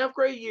is her 10th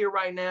grade year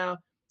right now.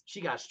 She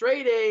got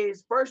straight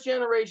A's, first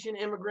generation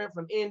immigrant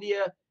from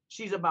India.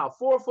 She's about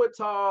 4 foot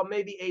tall,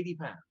 maybe 80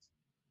 pounds.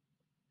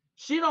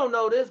 She don't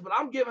know this, but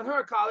I'm giving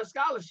her a college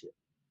scholarship.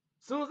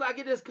 As soon as I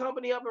get this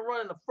company up and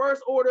running, the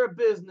first order of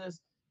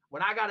business,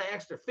 when I got an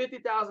extra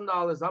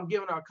 $50,000, I'm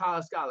giving her a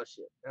college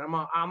scholarship. And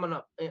I'm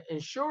gonna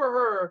ensure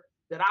her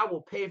that I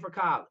will pay for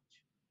college.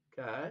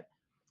 Okay.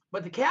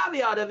 But the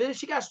caveat of it is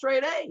she got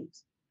straight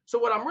A's. So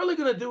what I'm really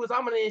going to do is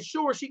I'm going to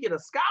ensure she get a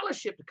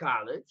scholarship to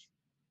college,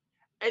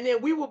 and then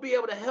we will be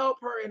able to help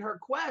her in her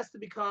quest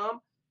to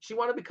she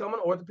want to become an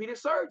orthopedic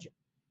surgeon.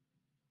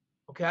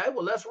 Okay,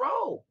 well, let's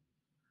roll.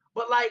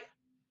 But like,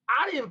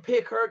 I didn't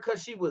pick her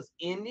because she was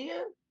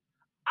Indian.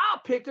 I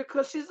picked her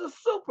because she's a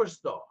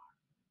superstar.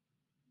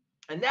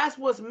 And that's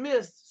what's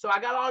missed. So I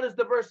got all this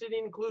diversity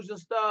and inclusion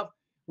stuff.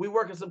 We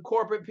work with some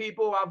corporate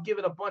people. I've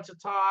given a bunch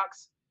of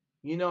talks.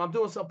 You know, I'm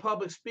doing some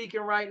public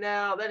speaking right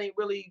now. That ain't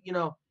really, you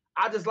know,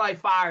 I just like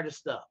fire to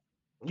stuff.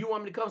 You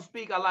want me to come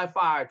speak, I like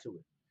fire to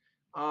it.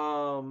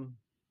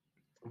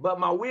 But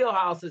my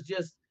wheelhouse is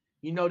just,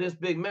 you know, this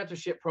big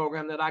mentorship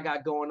program that I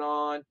got going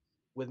on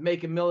with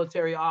making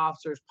military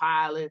officers,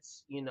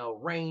 pilots, you know,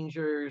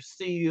 Rangers,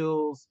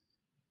 SEALs.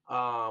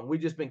 We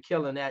just been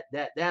killing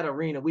that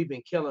arena. We've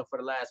been killing for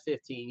the last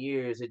 15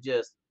 years.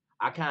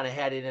 I kind of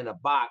had it in a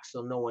box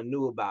so no one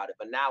knew about it,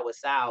 but now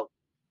it's out.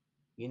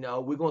 You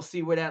know, we're going to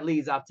see where that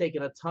leads. I've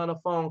taken a ton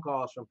of phone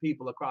calls from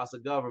people across the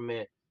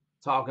government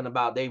talking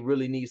about they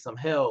really need some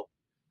help.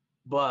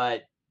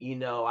 But, you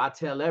know, I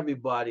tell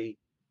everybody,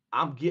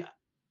 I'm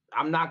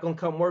not going to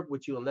come work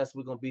with you unless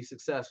we're going to be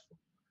successful.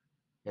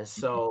 And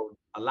so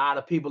a lot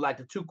of people, like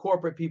the 2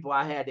 corporate people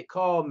I had that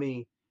called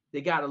me,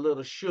 they got a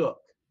little shook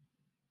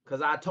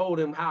because I told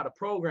them how the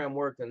program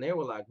worked. And they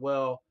were like,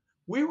 well,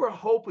 we were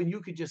hoping you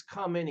could just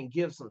come in and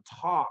give some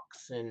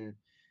talks and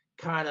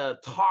kind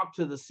of talk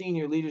to the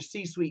senior leaders,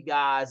 C-suite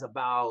guys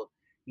about,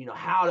 you know,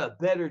 how to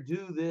better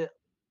do this.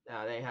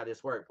 Now, that ain't how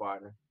this work,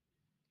 partner.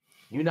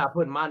 You're not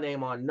putting my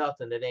name on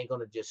nothing that ain't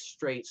going to just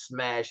straight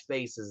smash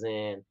faces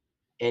in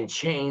and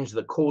change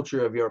the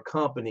culture of your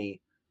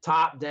company,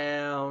 top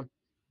down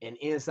and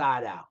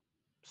inside out.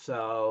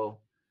 So,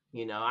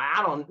 you know,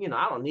 I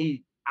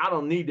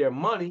don't need their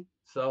money.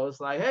 So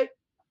it's like, hey,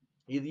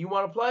 either you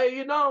want to play or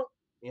you don't,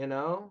 you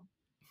know.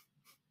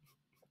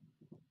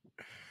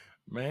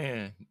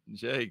 Man,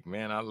 Jake,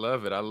 man, I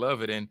love it. I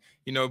love it. And,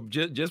 you know,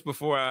 just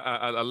before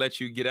I let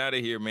you get out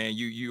of here, man,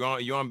 you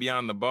on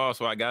Beyond the Ball.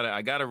 So I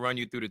gotta run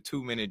you through the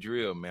 2-minute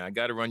drill, man. I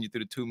gotta run you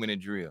through the 2-minute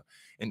drill.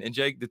 And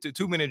Jake, the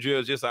 2-minute drill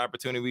is just an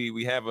opportunity.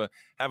 We have a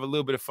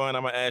little bit of fun.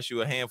 I'm gonna ask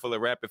you a handful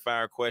of rapid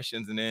fire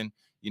questions, and then,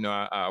 you know,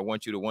 I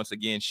want you to once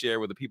again share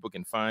where the people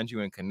can find you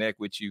and connect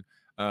with you.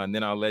 And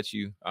then I'll let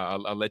you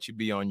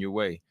be on your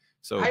way.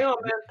 So hang on,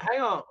 man.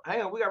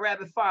 Hang on. We got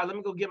rapid fire. Let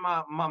me go get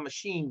my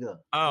machine gun.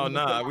 Oh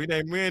no, we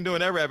ain't doing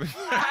that rapid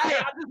fire. Hey,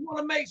 I just want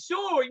to make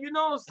sure. You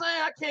know what I'm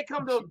saying? I can't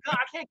come to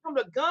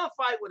a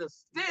gunfight with a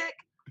stick.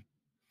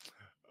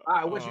 All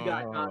right, what you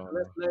got, John?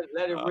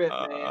 Let it rip,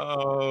 man.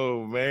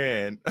 Oh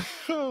man,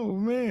 oh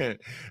man.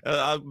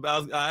 I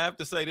have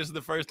to say, this is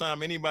the first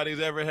time anybody's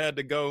ever had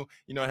to go.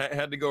 You know,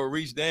 had to go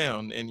reach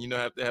down and, you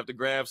know, have to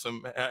grab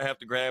some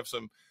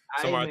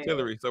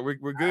artillery. So we're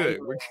good.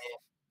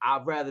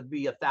 I'd rather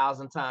be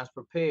 1,000 times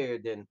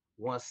prepared than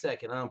 1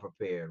 second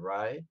unprepared,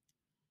 right?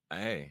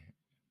 Hey,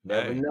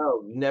 never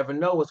know. You never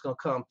know what's gonna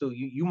come through.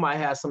 You might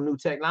have some new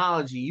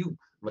technology. You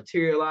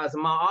materialize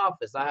in my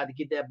office. I had to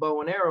get that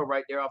bow and arrow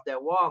right there off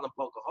that wall and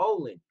poke a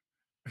hole in.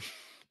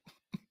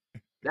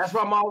 That's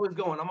where I'm always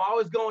going. I'm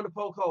always going to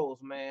poke holes,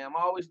 man. I'm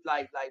always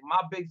like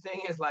my big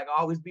thing is like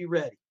always be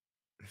ready.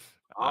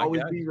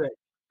 Always be ready.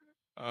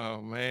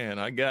 Oh man,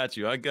 I got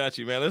you,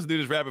 man. Let's do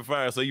this rapid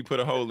fire so you put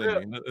a hole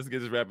in me. Let's get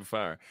this rapid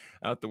fire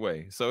out the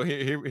way. So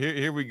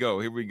here we go.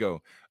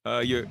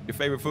 Your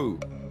favorite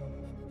food?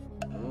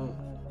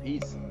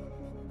 Pizza.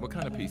 What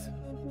kind of pizza?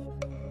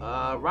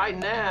 Right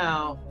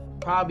now,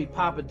 probably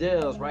Papa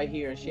Del's right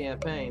here in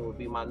Champaign would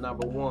be my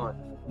number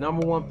one.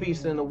 Number one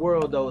pizza in the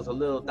world though is a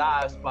little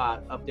dive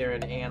spot up there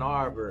in Ann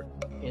Arbor,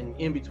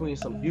 in between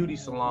some beauty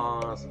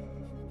salons,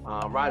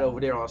 right over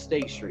there on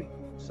State Street.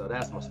 So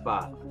that's my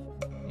spot.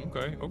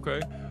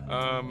 Okay.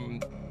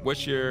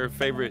 What's your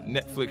favorite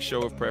Netflix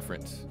show of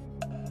preference?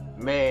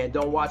 Man,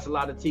 don't watch a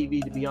lot of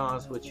TV, to be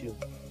honest with you.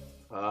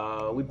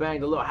 We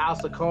banged a little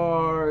House of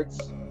Cards.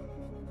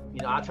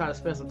 You know, I try to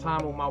spend some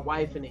time with my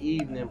wife in the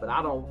evening, but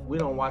we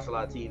don't watch a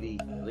lot of TV.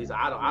 At least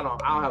I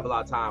don't have a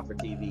lot of time for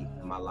TV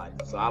in my life,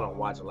 so I don't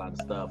watch a lot of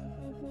stuff.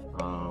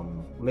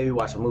 Maybe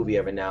watch a movie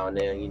every now and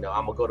then. You know,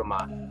 I'm gonna go to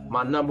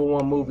my number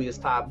one movie is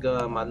Top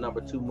Gun. My number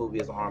two movie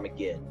is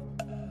Armageddon.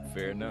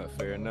 Fair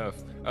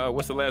enough.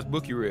 What's the last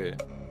book you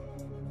read?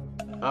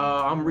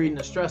 I'm reading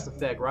The Stress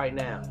Effect right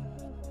now.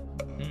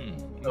 Okay.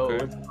 So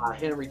it's by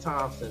Henry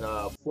Thompson,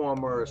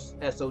 former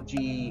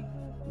SOG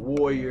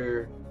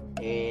warrior,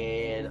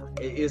 and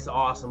it's an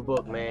awesome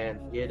book, man.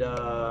 It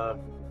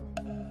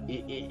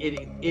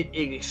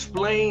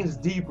explains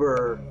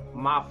deeper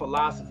my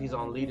philosophies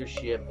on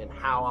leadership and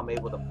how I'm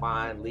able to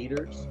find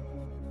leaders.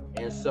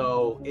 And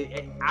so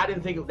I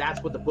didn't think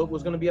that's what the book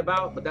was going to be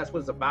about, but that's what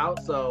it's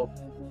about. So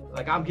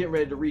like I'm getting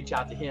ready to reach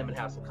out to him and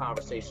have some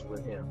conversation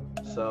with him.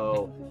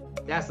 So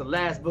that's the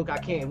last book I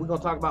can. We're going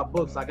to talk about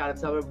books. I got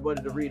to tell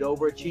everybody to read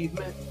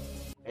Overachievement.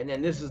 And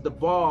then this is the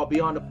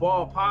Beyond the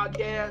Ball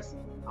podcast.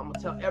 I'm going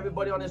to tell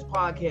everybody on this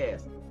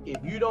podcast, if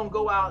you don't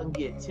go out and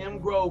get Tim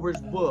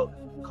Grover's book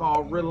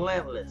called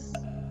Relentless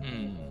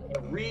and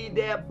read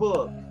that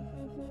book,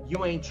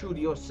 you ain't true to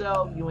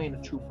yourself. You ain't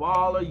a true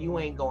baller. You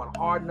ain't going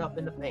hard enough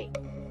in the paint.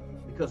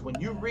 Because when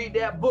you read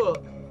that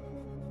book,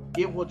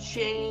 it will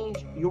change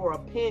your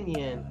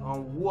opinion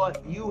on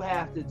what you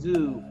have to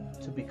do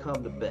to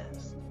become the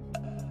best.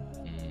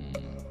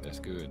 That's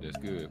good. That's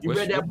good. You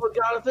read that book,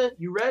 Jonathan?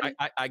 You read it?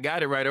 I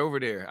got it right over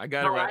there. I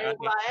got it right.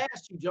 I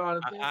asked you,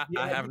 Jonathan.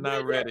 I have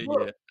not read it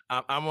yet.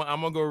 I'm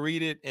gonna go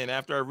read it, and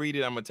after I read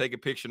it, I'm gonna take a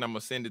picture and I'm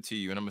gonna send it to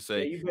you, and I'm gonna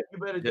say, you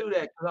better do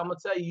that, because I'm gonna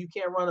tell you, you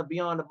can't run a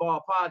Beyond the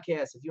Ball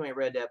podcast if you ain't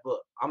read that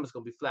book. I'm just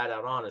gonna be flat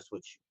out honest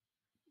with you.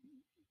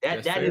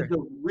 That is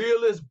the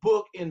realest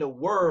book in the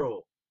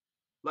world.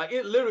 Like,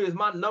 it literally is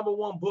my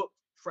 #1 book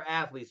for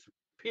athletes,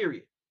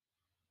 period.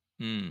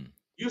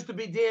 Used to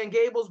be Dan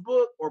Gable's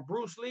book or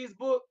Bruce Lee's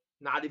book,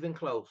 not even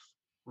close.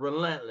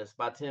 Relentless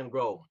by Tim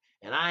Grover.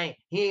 And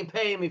he ain't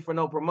paying me for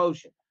no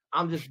promotion.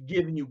 I'm just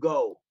giving you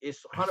gold.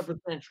 It's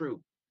 100% true.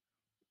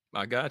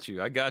 I got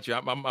you. I'm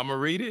gonna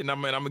read it, and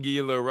I'm gonna give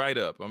you a little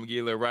write-up. I'm gonna give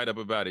you a little write-up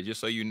about it, just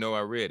so you know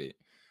I read it.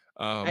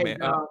 Hey, man,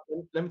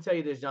 let me tell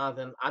you this,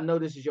 Jonathan. I know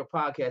this is your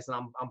podcast, and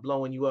I'm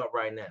blowing you up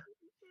right now.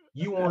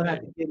 You won't have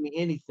to give me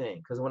anything,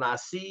 because when I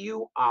see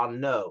you, I'll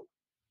know.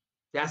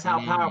 That's how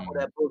powerful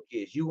that book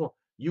is.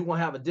 You're gonna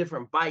have a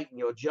different bite in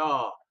your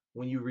jaw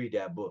when you read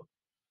that book.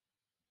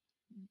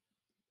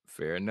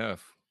 Fair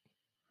enough.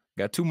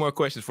 Got 2 more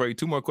questions for you.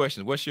 2 more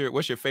questions. What's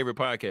your favorite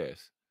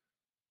podcast?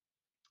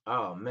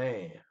 Oh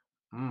man.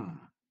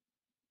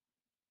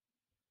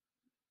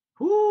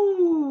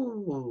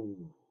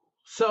 Whoo.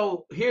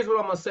 So here's what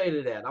I'm gonna say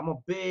to that. I'm a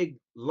big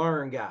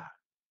learn guy.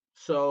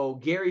 So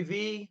Gary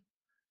V,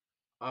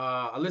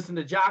 I listen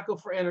to Jocko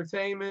for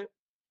entertainment,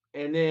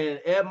 and then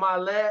Ed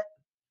Milet,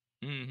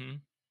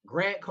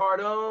 Grant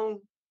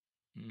Cardone,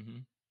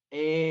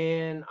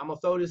 and I'm gonna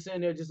throw this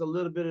in there, just a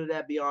little bit of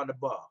that Beyond the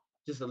Ball,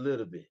 just a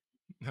little bit.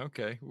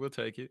 Okay, we'll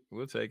take it.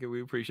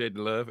 We appreciate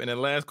the love. And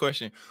then last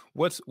question: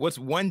 what's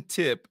one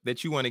tip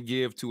that you want to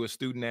give to a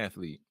student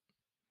athlete?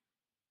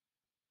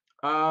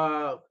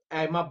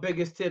 Hey, my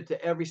biggest tip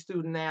to every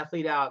student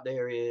athlete out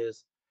there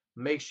is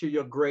make sure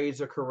your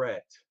grades are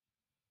correct,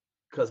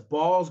 because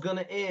ball's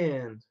gonna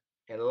end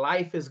and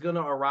life is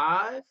gonna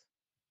arrive.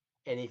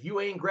 And if you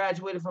ain't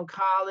graduated from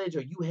college,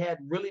 or you had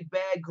really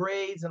bad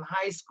grades in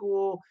high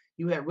school,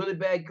 you had really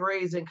bad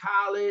grades in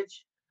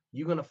college,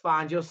 you're gonna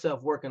find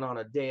yourself working on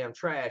a damn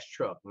trash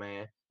truck,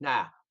 man.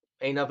 Now,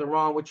 ain't nothing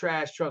wrong with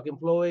trash truck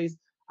employees.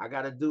 I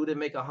got a dude that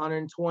make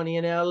 120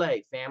 in LA,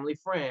 family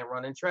friend,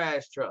 running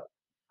trash truck.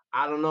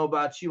 I don't know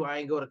about you. I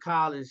ain't go to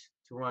college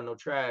to run no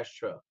trash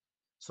truck.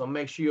 So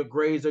make sure your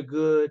grades are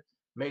good.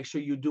 Make sure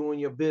you're doing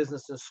your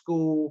business in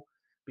school,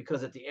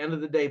 because at the end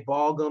of the day,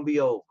 ball gonna be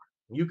over.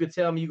 You could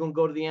tell me you're gonna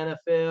go to the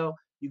NFL,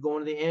 you're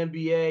going to the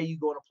NBA, you're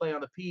going to play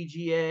on the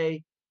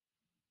PGA.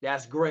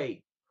 That's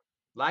great.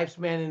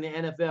 Lifespan in the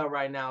NFL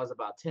right now is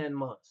about 10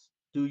 months.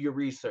 Do your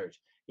research.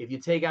 If you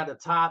take out the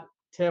top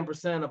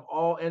 10% of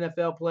all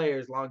NFL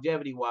players,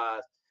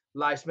 longevity-wise,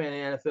 lifespan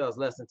in the NFL is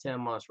less than 10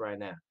 months right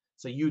now.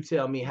 So you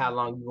tell me how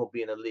long you're going to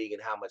be in the league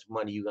and how much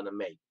money you're going to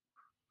make.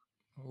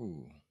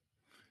 Oh,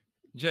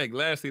 Jake,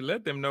 lastly,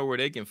 let them know where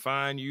they can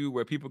find you,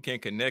 where people can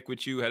connect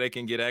with you, how they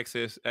can get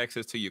access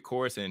to your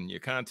course and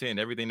your content,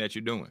 everything that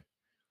you're doing.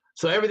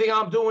 So everything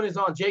I'm doing is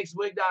on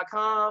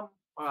jakezweig.com.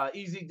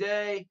 Easy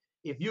day.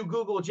 If you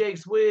Google Jake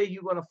Zweig,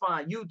 you're going to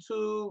find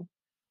YouTube,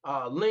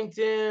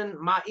 LinkedIn,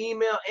 my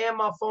email, and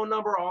my phone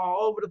number are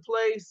all over the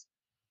place.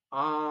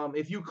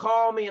 If you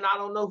call me and I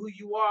don't know who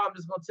you are, I'm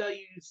just going to tell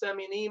you, send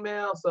me an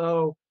email.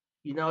 So,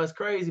 it's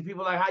crazy.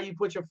 People are like, how you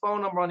put your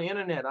phone number on the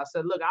internet? I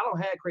said, look, I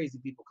don't have crazy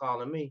people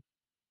calling me.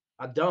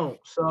 I don't.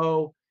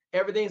 So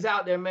everything's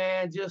out there,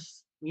 man.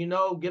 Just, get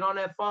on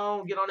that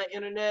phone, get on the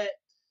internet,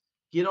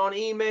 get on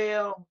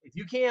email. If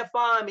you can't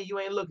find me, you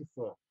ain't looking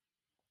for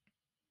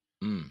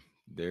them.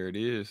 There it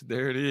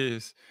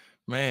is.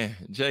 Man,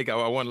 Jake,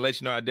 I want to let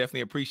you know I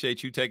definitely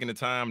appreciate you taking the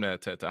time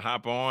to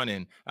hop on,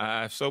 and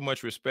I have so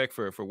much respect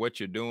for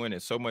what you're doing,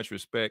 and so much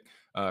respect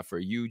for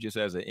you just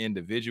as an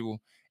individual.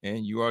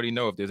 And you already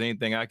know, if there's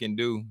anything I can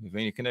do, if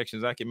any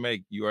connections I can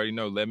make, you already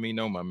know, let me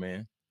know, my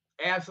man.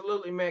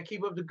 Absolutely, man.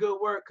 Keep up the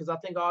good work, because I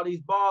think all these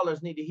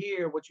ballers need to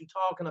hear what you're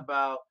talking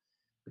about,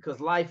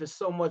 because life is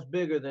so much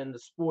bigger than the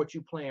sport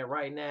you're playing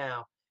right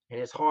now. And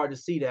it's hard to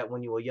see that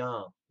when you were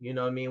young. You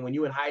know what I mean? When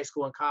you in high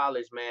school and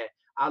college, man,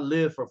 I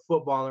lived for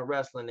football and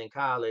wrestling in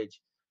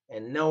college.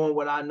 And knowing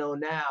what I know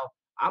now,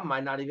 I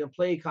might not even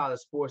play college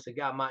sports and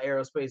got my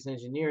aerospace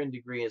engineering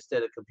degree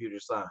instead of computer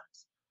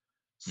science.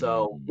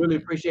 So really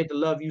appreciate the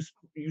love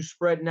you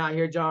spreading out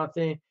here,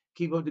 Jonathan.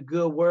 Keep up the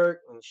good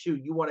work. And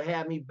shoot, you want to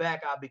have me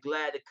back, I'll be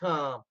glad to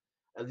come.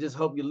 I just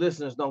hope your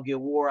listeners don't get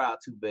wore out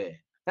too bad.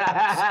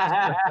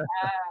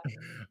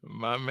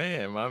 My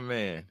man, my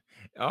man.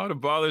 All the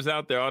ballers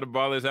out there, all the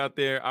ballers out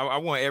there. I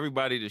want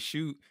everybody to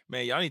shoot.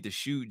 Man, y'all need to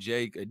shoot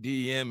Jake a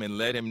DM and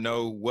let him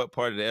know what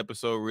part of the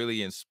episode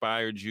really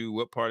inspired you,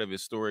 what part of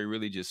his story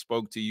really just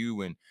spoke to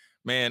you. And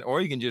man,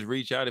 or you can just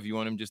reach out if you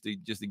want him just to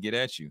get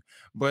at you.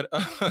 But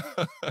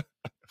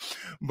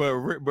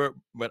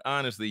but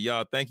honestly,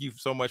 y'all, thank you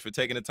so much for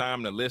taking the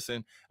time to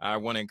listen. I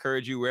want to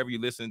encourage you wherever you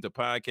listen to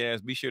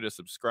podcasts, be sure to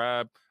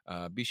subscribe.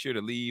 Be sure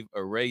to leave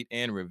a rate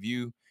and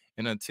review.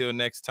 And until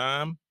next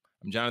time,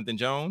 I'm Jonathan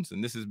Jones,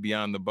 and this is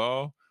Beyond the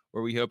Ball,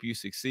 where we help you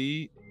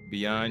succeed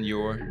beyond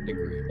your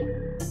degree.